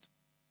of that.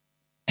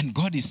 And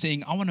God is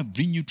saying, I want to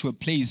bring you to a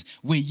place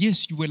where,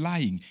 yes, you were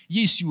lying.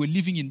 Yes, you were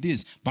living in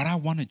this, but I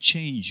want to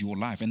change your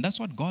life. And that's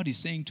what God is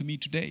saying to me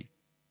today.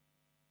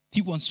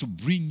 He wants to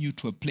bring you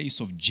to a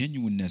place of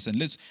genuineness. And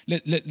let's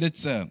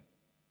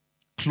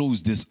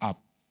close this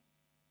up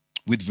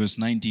with verse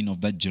 19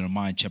 of that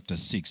Jeremiah chapter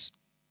 6.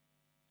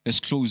 Let's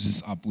close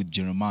this up with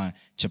Jeremiah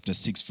chapter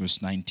 6,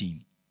 verse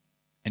 19.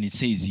 And it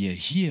says here,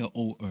 hear,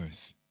 O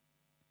earth,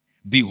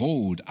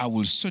 behold, I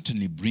will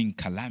certainly bring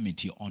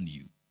calamity on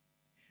you.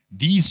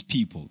 These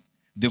people,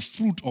 the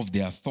fruit of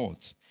their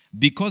thoughts,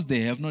 because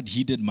they have not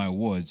heeded my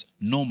words,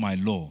 nor my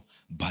law,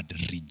 but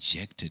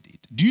rejected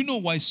it. Do you know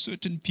why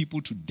certain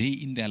people today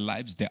in their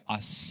lives, they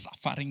are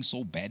suffering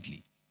so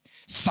badly?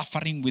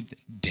 Suffering with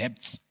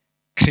debts,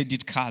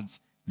 credit cards,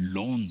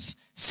 loans,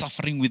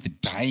 suffering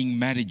with dying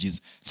marriages,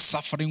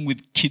 suffering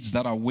with kids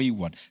that are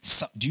wayward.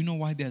 Do you know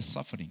why they are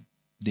suffering?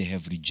 They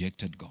have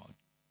rejected God.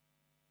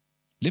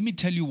 Let me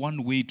tell you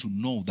one way to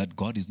know that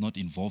God is not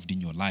involved in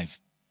your life.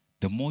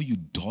 The more you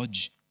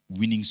dodge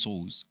winning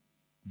souls,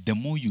 the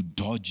more you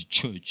dodge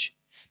church,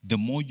 the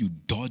more you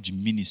dodge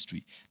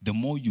ministry, the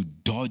more you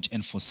dodge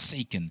and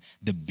forsaken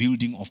the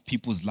building of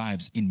people's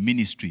lives in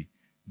ministry,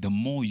 the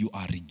more you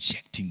are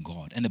rejecting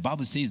God. And the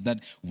Bible says that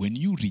when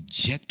you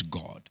reject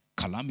God,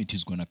 calamity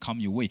is going to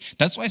come your way.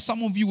 That's why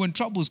some of you, when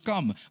troubles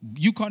come,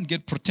 you can't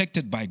get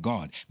protected by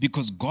God,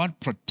 because God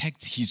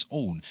protects his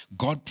own.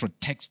 God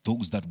protects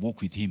those that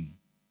walk with him.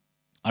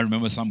 I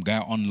remember some guy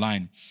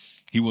online,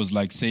 he was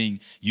like saying,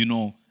 you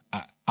know,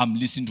 I'm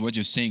listening to what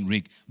you're saying,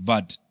 Rick,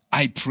 but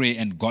I pray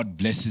and God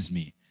blesses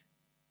me.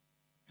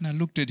 And I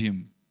looked at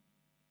him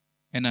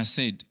and I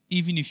said,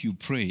 even if you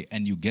pray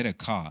and you get a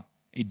car,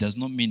 it does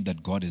not mean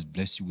that God has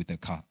blessed you with a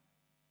car.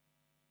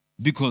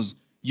 Because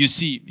you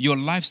see, your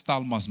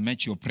lifestyle must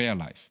match your prayer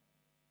life.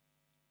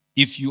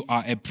 If you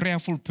are a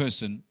prayerful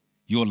person,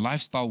 your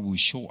lifestyle will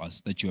show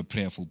us that you're a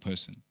prayerful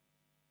person.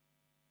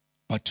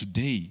 But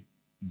today,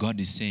 God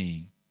is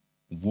saying,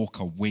 walk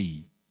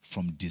away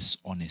from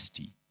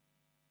dishonesty.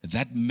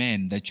 That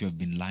man that you have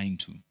been lying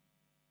to,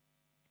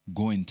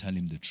 go and tell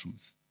him the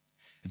truth.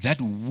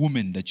 That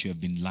woman that you have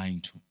been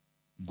lying to,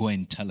 go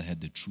and tell her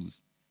the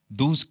truth.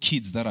 Those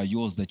kids that are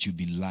yours that you've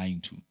been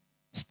lying to,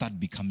 start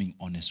becoming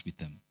honest with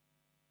them.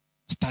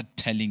 Start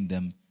telling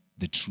them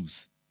the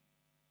truth.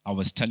 I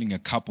was telling a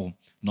couple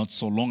not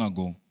so long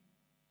ago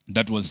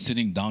that was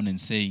sitting down and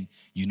saying,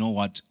 you know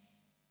what,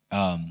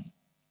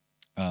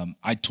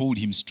 I told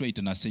him straight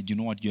and I said, you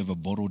know what, you have a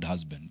borrowed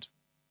husband.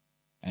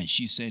 And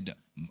she said,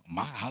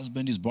 my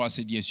husband is borrowed. I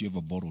said, yes, you have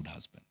a borrowed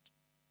husband.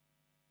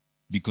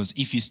 Because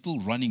if he's still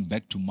running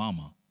back to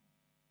mama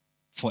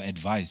for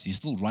advice, he's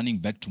still running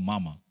back to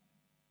mama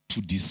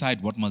to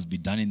decide what must be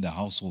done in the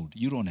household,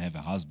 you don't have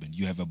a husband.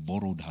 You have a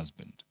borrowed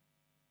husband.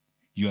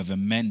 You have a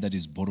man that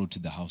is borrowed to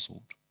the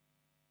household.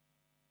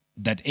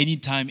 That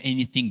anytime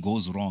anything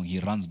goes wrong, he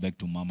runs back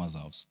to mama's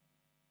house.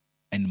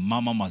 And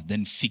mama must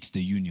then fix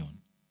the union.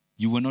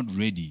 You were not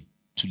ready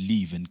to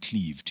live and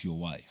cleave to your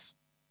wife.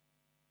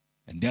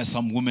 And there are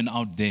some women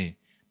out there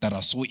that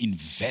are so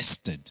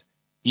invested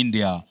in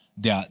their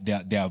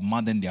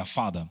mother and their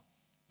father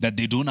that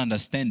they don't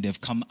understand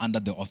they've come under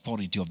the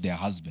authority of their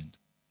husband,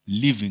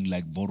 living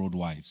like borrowed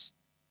wives,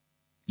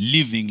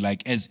 living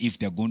like as if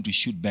they're going to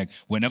shoot back.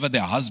 Whenever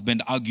their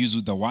husband argues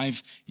with the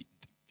wife,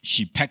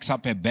 she packs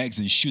up her bags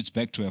and shoots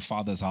back to her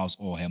father's house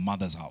or her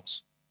mother's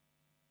house.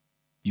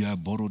 You're a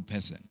borrowed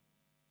person.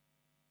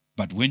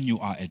 But when you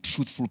are a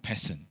truthful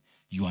person,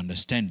 you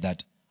understand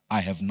that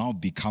I have now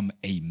become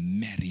a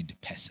married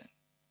person.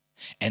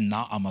 And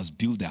now I must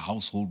build a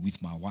household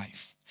with my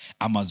wife.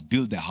 I must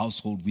build a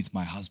household with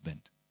my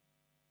husband.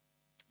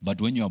 But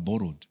when you are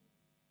borrowed,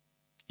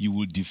 you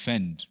will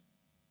defend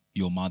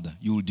your mother.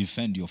 You will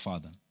defend your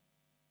father.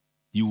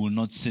 You will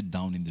not sit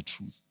down in the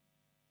truth.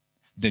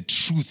 The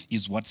truth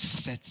is what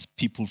sets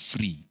people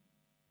free.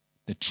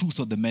 The truth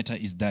of the matter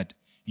is that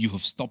you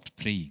have stopped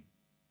praying.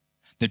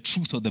 The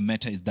truth of the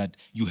matter is that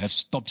you have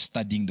stopped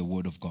studying the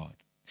word of God.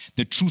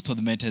 The truth of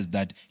the matter is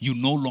that you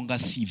no longer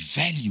see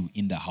value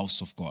in the house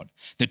of God.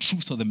 The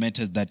truth of the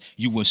matter is that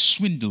you were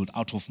swindled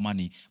out of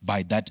money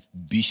by that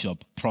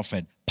bishop,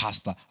 prophet,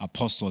 pastor,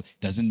 apostle.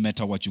 Doesn't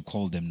matter what you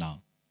call them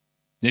now.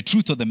 The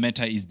truth of the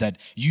matter is that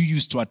you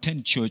used to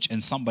attend church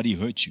and somebody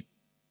hurt you.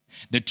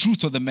 The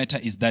truth of the matter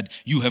is that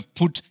you have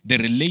put the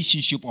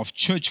relationship of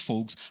church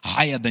folks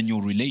higher than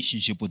your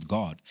relationship with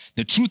God.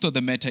 The truth of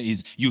the matter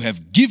is you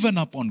have given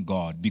up on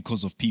God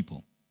because of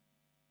people.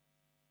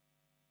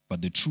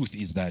 But the truth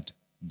is that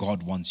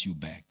God wants you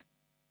back.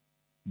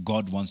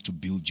 God wants to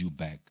build you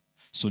back.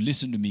 So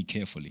listen to me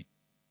carefully.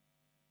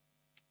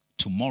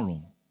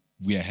 Tomorrow,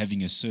 we are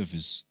having a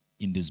service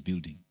in this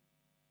building.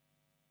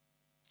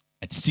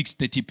 At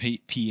 6:30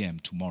 p.m.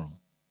 tomorrow,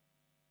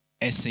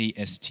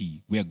 SAST,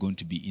 we are going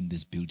to be in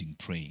this building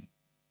praying.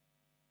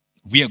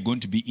 We are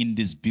going to be in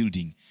this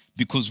building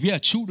because we are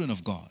children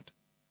of God.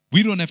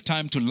 We don't have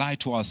time to lie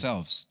to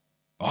ourselves.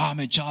 Oh, I'm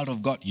a child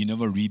of God. You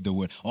never read the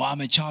word. Oh,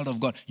 I'm a child of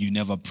God. You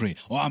never pray.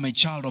 Oh, I'm a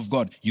child of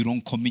God. You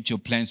don't commit your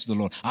plans to the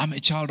Lord. I'm a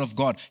child of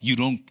God. You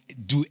don't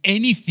do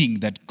anything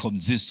that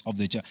consists of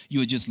the child.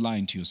 You're just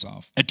lying to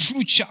yourself. A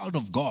true child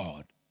of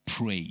God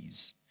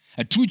prays.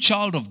 A true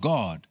child of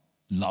God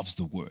loves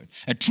the word.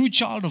 A true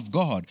child of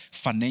God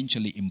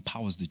financially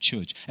empowers the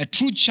church. A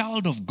true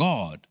child of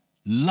God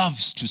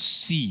loves to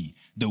see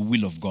the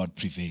will of God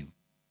prevail.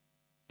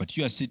 But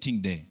you are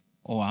sitting there,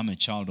 oh, I'm a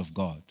child of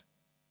God.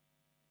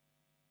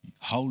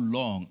 How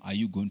long are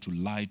you going to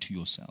lie to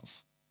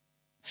yourself?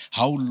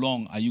 How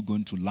long are you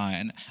going to lie?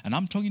 And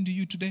I'm talking to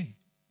you today.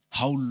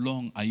 How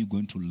long are you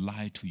going to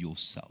lie to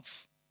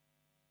yourself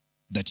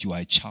that you are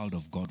a child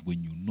of God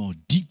when you know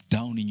deep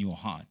down in your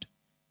heart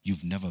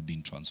you've never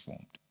been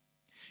transformed?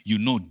 You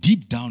know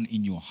deep down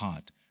in your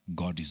heart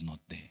God is not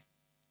there.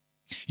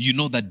 You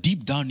know that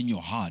deep down in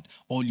your heart,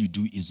 all you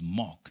do is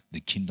mock the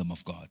kingdom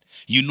of God.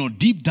 You know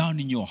deep down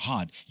in your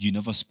heart, you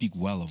never speak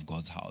well of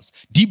God's house.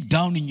 Deep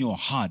down in your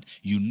heart,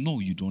 you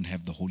know you don't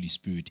have the Holy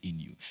Spirit in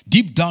you.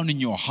 Deep down in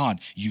your heart,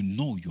 you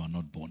know you are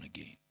not born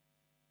again.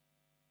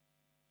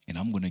 And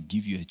I'm going to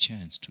give you a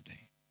chance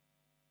today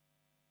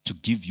to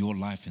give your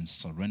life and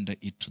surrender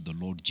it to the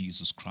Lord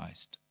Jesus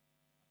Christ.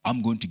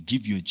 I'm going to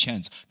give you a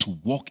chance to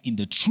walk in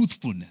the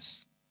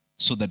truthfulness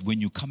so that when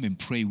you come and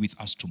pray with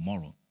us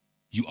tomorrow,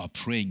 you are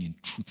praying in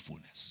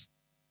truthfulness.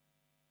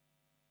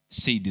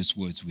 Say these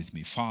words with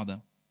me.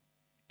 Father,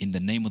 in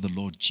the name of the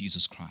Lord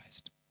Jesus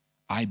Christ,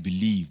 I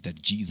believe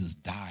that Jesus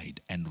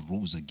died and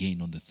rose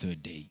again on the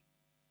third day.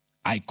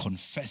 I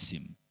confess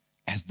him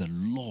as the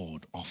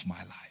Lord of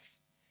my life.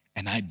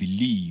 And I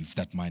believe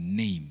that my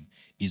name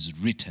is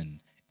written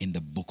in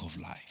the book of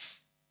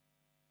life.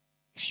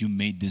 If you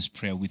made this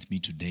prayer with me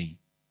today,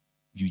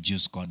 you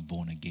just got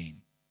born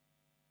again.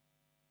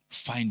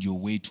 Find your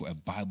way to a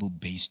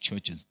Bible-based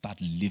church and start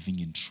living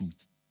in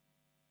truth.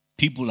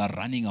 People are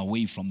running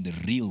away from the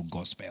real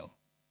gospel.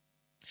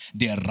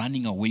 They are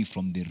running away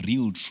from the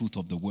real truth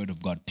of the word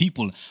of God.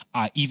 People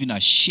are even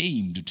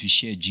ashamed to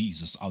share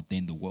Jesus out there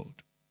in the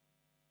world.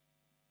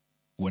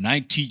 When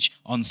I teach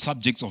on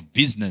subjects of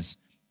business,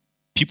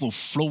 people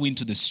flow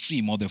into the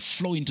stream or they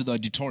flow into the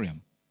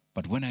auditorium.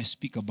 But when I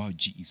speak about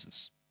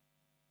Jesus,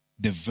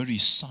 the very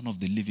Son of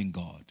the living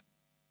God,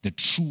 the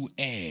true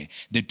heir,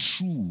 the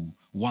true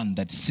one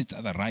that sits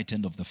at the right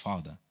hand of the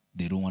Father,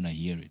 they don't want to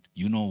hear it.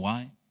 You know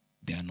why?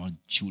 They are not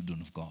children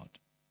of God.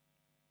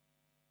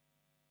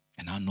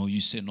 And I know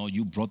you say, no,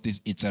 you brought this.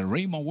 It's a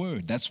rhema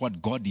word. That's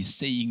what God is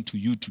saying to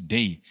you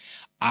today.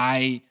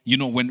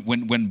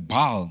 When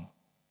Baal,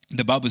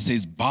 the Bible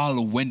says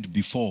Baal went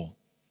before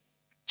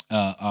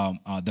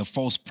the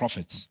false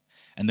prophets.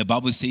 And the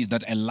Bible says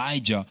that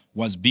Elijah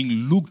was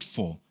being looked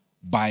for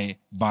by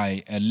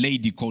a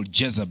lady called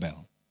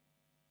Jezebel.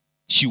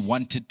 She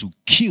wanted to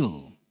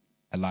kill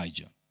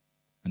Elijah.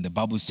 And the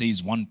Bible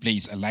says one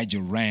place Elijah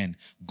ran,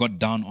 got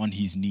down on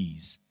his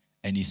knees,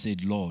 and he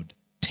said, Lord,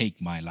 take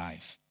my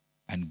life.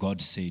 And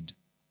God said,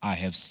 I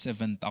have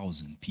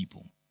 7,000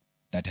 people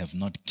that have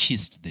not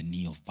kissed the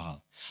knee of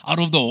Baal. Out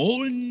of the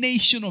whole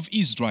nation of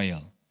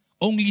Israel,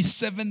 only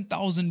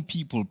 7,000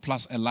 people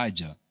plus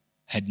Elijah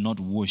had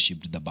not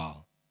worshipped the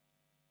Baal.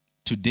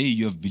 Today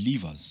you have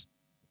believers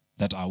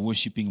that are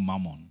worshiping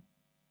Mammon.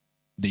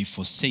 They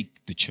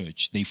forsake the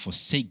church. They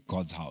forsake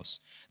God's house.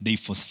 They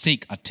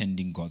forsake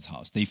attending God's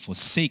house. They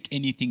forsake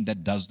anything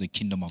that does the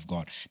kingdom of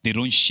God. They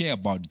don't share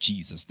about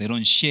Jesus. They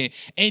don't share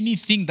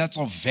anything that's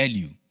of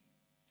value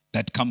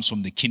that comes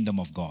from the kingdom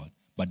of God.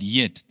 but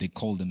yet they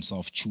call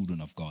themselves children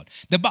of God.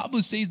 The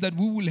Bible says that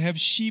we will have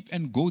sheep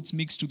and goats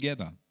mixed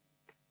together.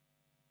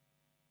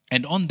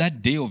 And on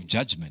that day of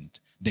judgment,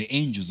 the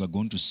angels are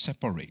going to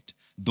separate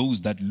those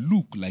that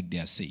look like they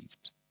are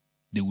saved.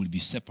 They will be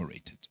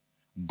separated.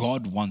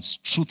 God wants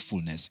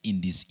truthfulness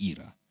in this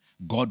era.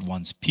 God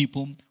wants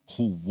people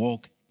who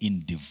walk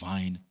in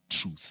divine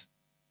truth.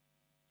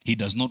 He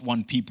does not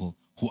want people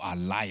who are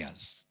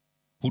liars,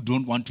 who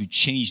don't want to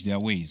change their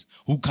ways,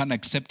 who can't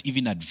accept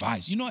even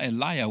advice. You know, a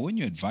liar, when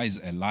you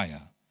advise a liar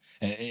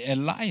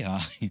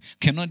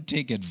cannot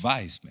take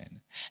advice,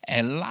 man.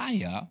 A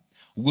liar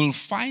will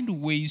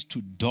find ways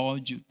to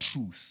dodge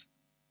truth.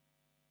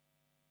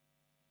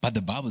 But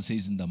the Bible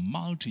says in the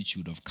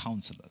multitude of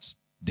counselors,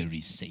 there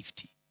is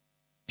safety.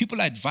 People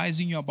are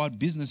advising you about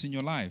business in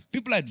your life.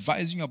 People are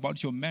advising you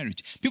about your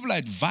marriage. People are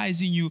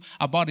advising you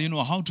about,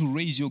 how to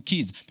raise your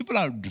kids. People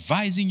are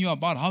advising you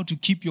about how to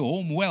keep your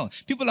home well.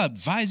 People are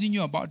advising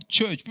you about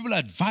church. People are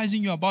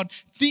advising you about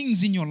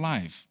things in your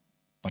life.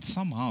 But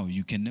somehow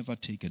you can never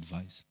take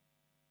advice.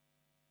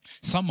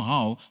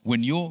 Somehow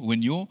when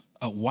your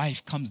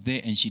wife comes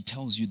there and she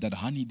tells you that,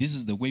 honey, this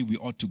is the way we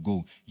ought to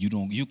go,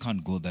 you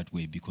can't go that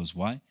way. Because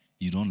why?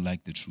 You don't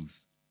like the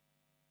truth.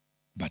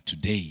 But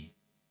today,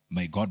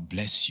 may God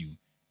bless you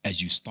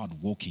as you start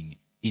walking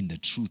in the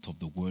truth of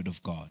the Word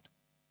of God.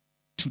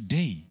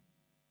 Today,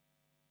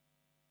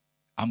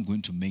 I'm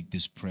going to make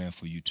this prayer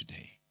for you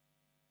today.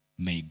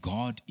 May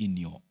God, in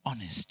your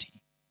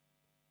honesty,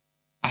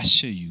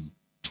 usher you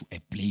to a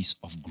place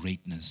of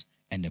greatness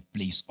and a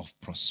place of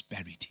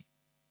prosperity.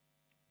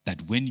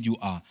 That when you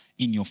are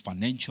in your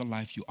financial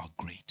life, you are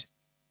great.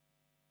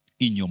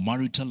 In your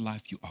marital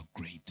life, you are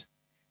great.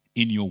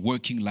 In your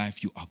working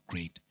life, you are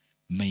great.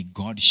 May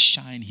God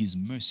shine His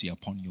mercy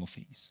upon your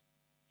face.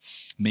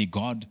 May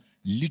God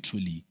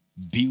literally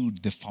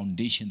build the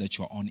foundation that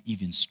you are on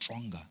even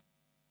stronger.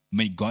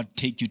 May God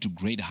take you to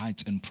great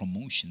heights and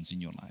promotions in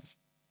your life.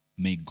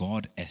 May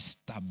God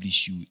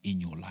establish you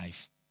in your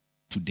life.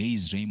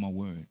 Today's Rhema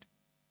word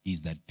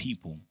is that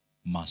people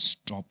must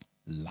stop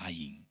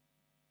lying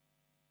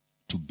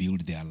to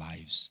build their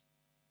lives.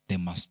 They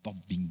must stop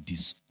being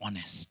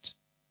dishonest.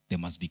 They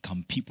must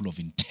become people of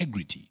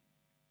integrity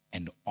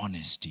and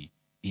honesty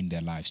in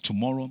their lives.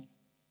 Tomorrow,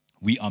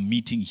 we are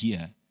meeting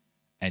here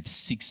at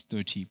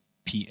 6:30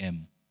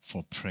 p.m.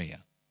 for prayer.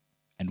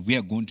 And we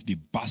are going to be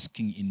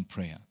basking in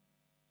prayer.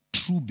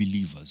 True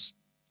believers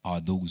are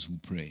those who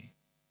pray.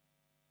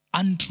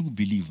 Untrue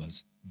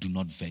believers do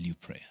not value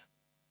prayer.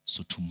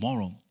 So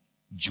tomorrow,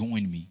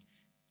 join me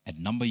at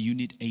number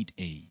unit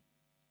 8A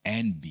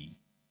and B,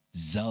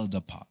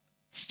 Zelda Park,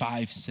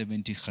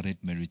 570 Gerrit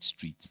Merritt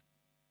Street,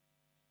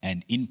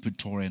 and in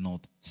Pretoria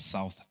North,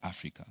 South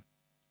Africa.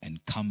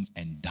 And come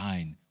and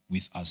dine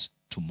with us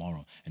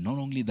tomorrow. And not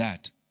only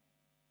that,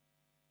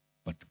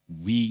 but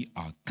we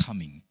are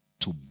coming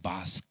to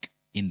bask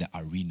in the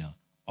arena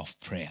of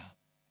prayer.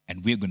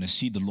 And we're going to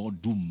see the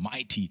Lord do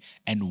mighty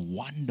and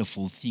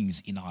wonderful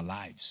things in our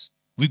lives.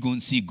 We're going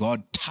to see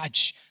God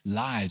touch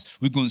lives.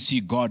 We're going to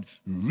see God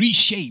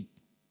reshape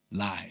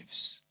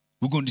lives.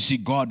 We're going to see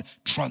God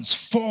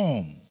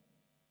transform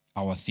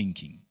our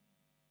thinking.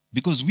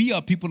 Because we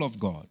are people of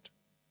God.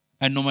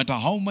 And no matter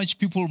how much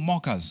people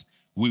mock us,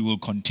 we will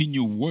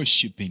continue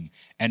worshiping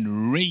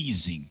and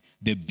raising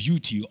the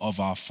beauty of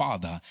our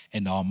Father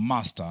and our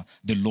Master,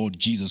 the Lord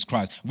Jesus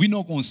Christ. We're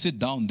not going to sit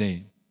down there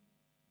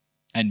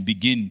and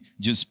begin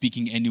just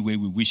speaking any way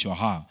we wish or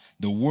how.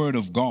 The Word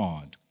of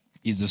God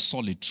is the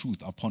solid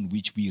truth upon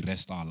which we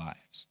rest our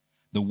lives.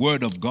 The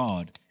Word of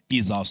God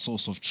is our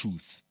source of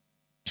truth.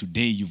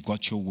 Today you've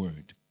got your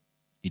word.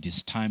 It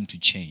is time to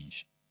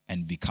change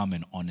and become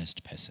an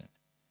honest person.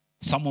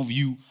 Some of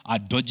you are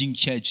dodging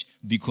church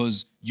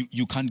because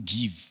you can't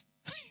give.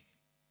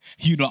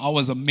 I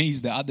was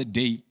amazed the other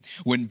day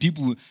when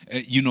people,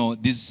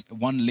 this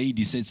one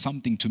lady said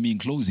something to me in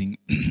closing.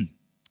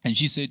 And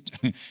she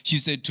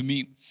said to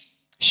me,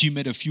 she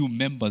met a few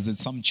members at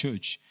some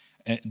church.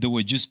 They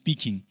were just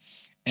speaking.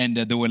 And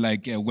they were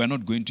like, we're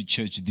not going to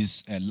church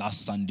this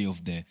last Sunday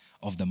of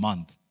the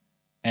month.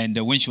 And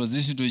when she was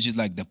listening to it, she's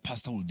like, the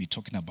pastor will be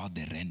talking about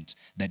the rent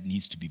that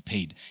needs to be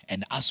paid.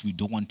 And us, we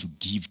don't want to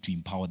give to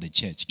empower the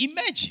church.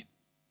 Imagine.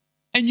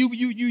 And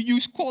you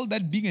call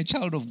that being a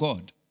child of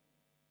God.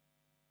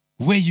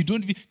 Where you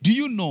don't, do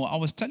you know, I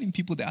was telling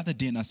people the other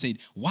day and I said,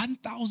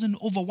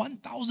 over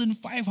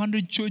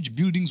 1,500 church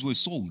buildings were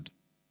sold.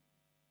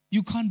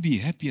 You can't be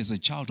happy as a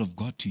child of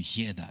God to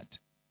hear that.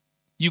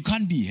 You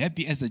can't be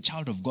happy as a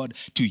child of God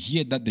to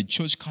hear that the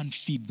church can't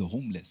feed the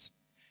homeless.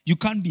 You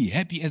can't be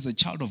happy as a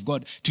child of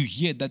God to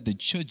hear that the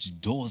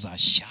church doors are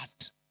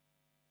shut.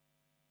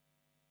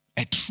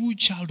 A true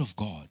child of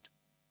God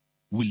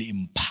will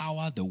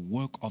empower the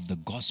work of the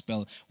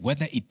gospel,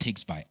 whether it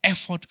takes by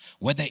effort,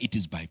 whether it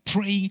is by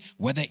praying,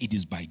 whether it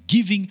is by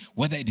giving,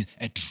 whether it is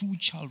a true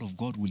child of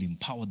God will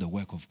empower the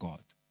work of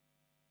God.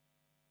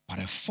 But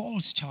a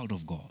false child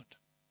of God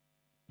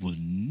will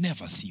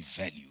never see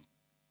value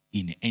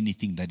in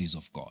anything that is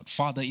of God.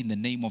 Father, in the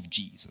name of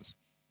Jesus,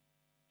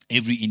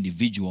 every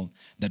individual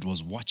that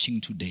was watching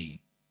today,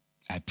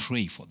 I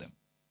pray for them.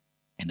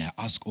 And I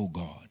ask, oh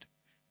God,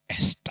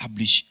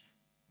 establish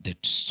the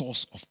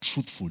source of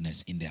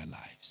truthfulness in their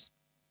lives.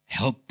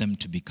 Help them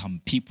to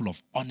become people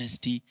of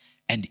honesty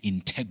and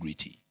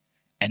integrity,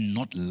 and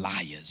not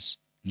liars,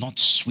 not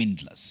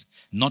swindlers,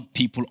 not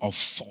people of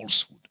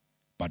falsehood,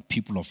 but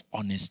people of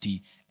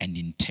honesty and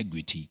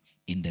integrity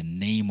in the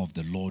name of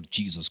the Lord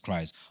Jesus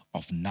Christ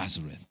of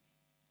Nazareth.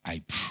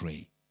 I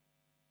pray.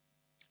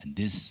 And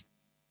this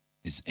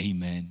is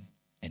amen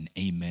and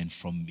amen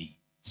from me.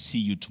 See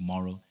you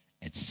tomorrow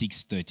at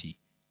 6:30,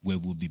 where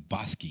we'll be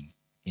basking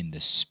in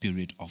the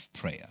spirit of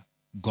prayer.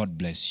 God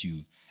bless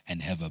you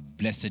and have a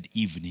blessed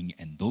evening.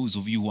 And those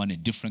of you who are in a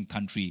different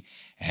country,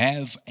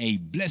 have a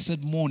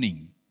blessed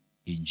morning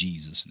in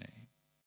Jesus' name.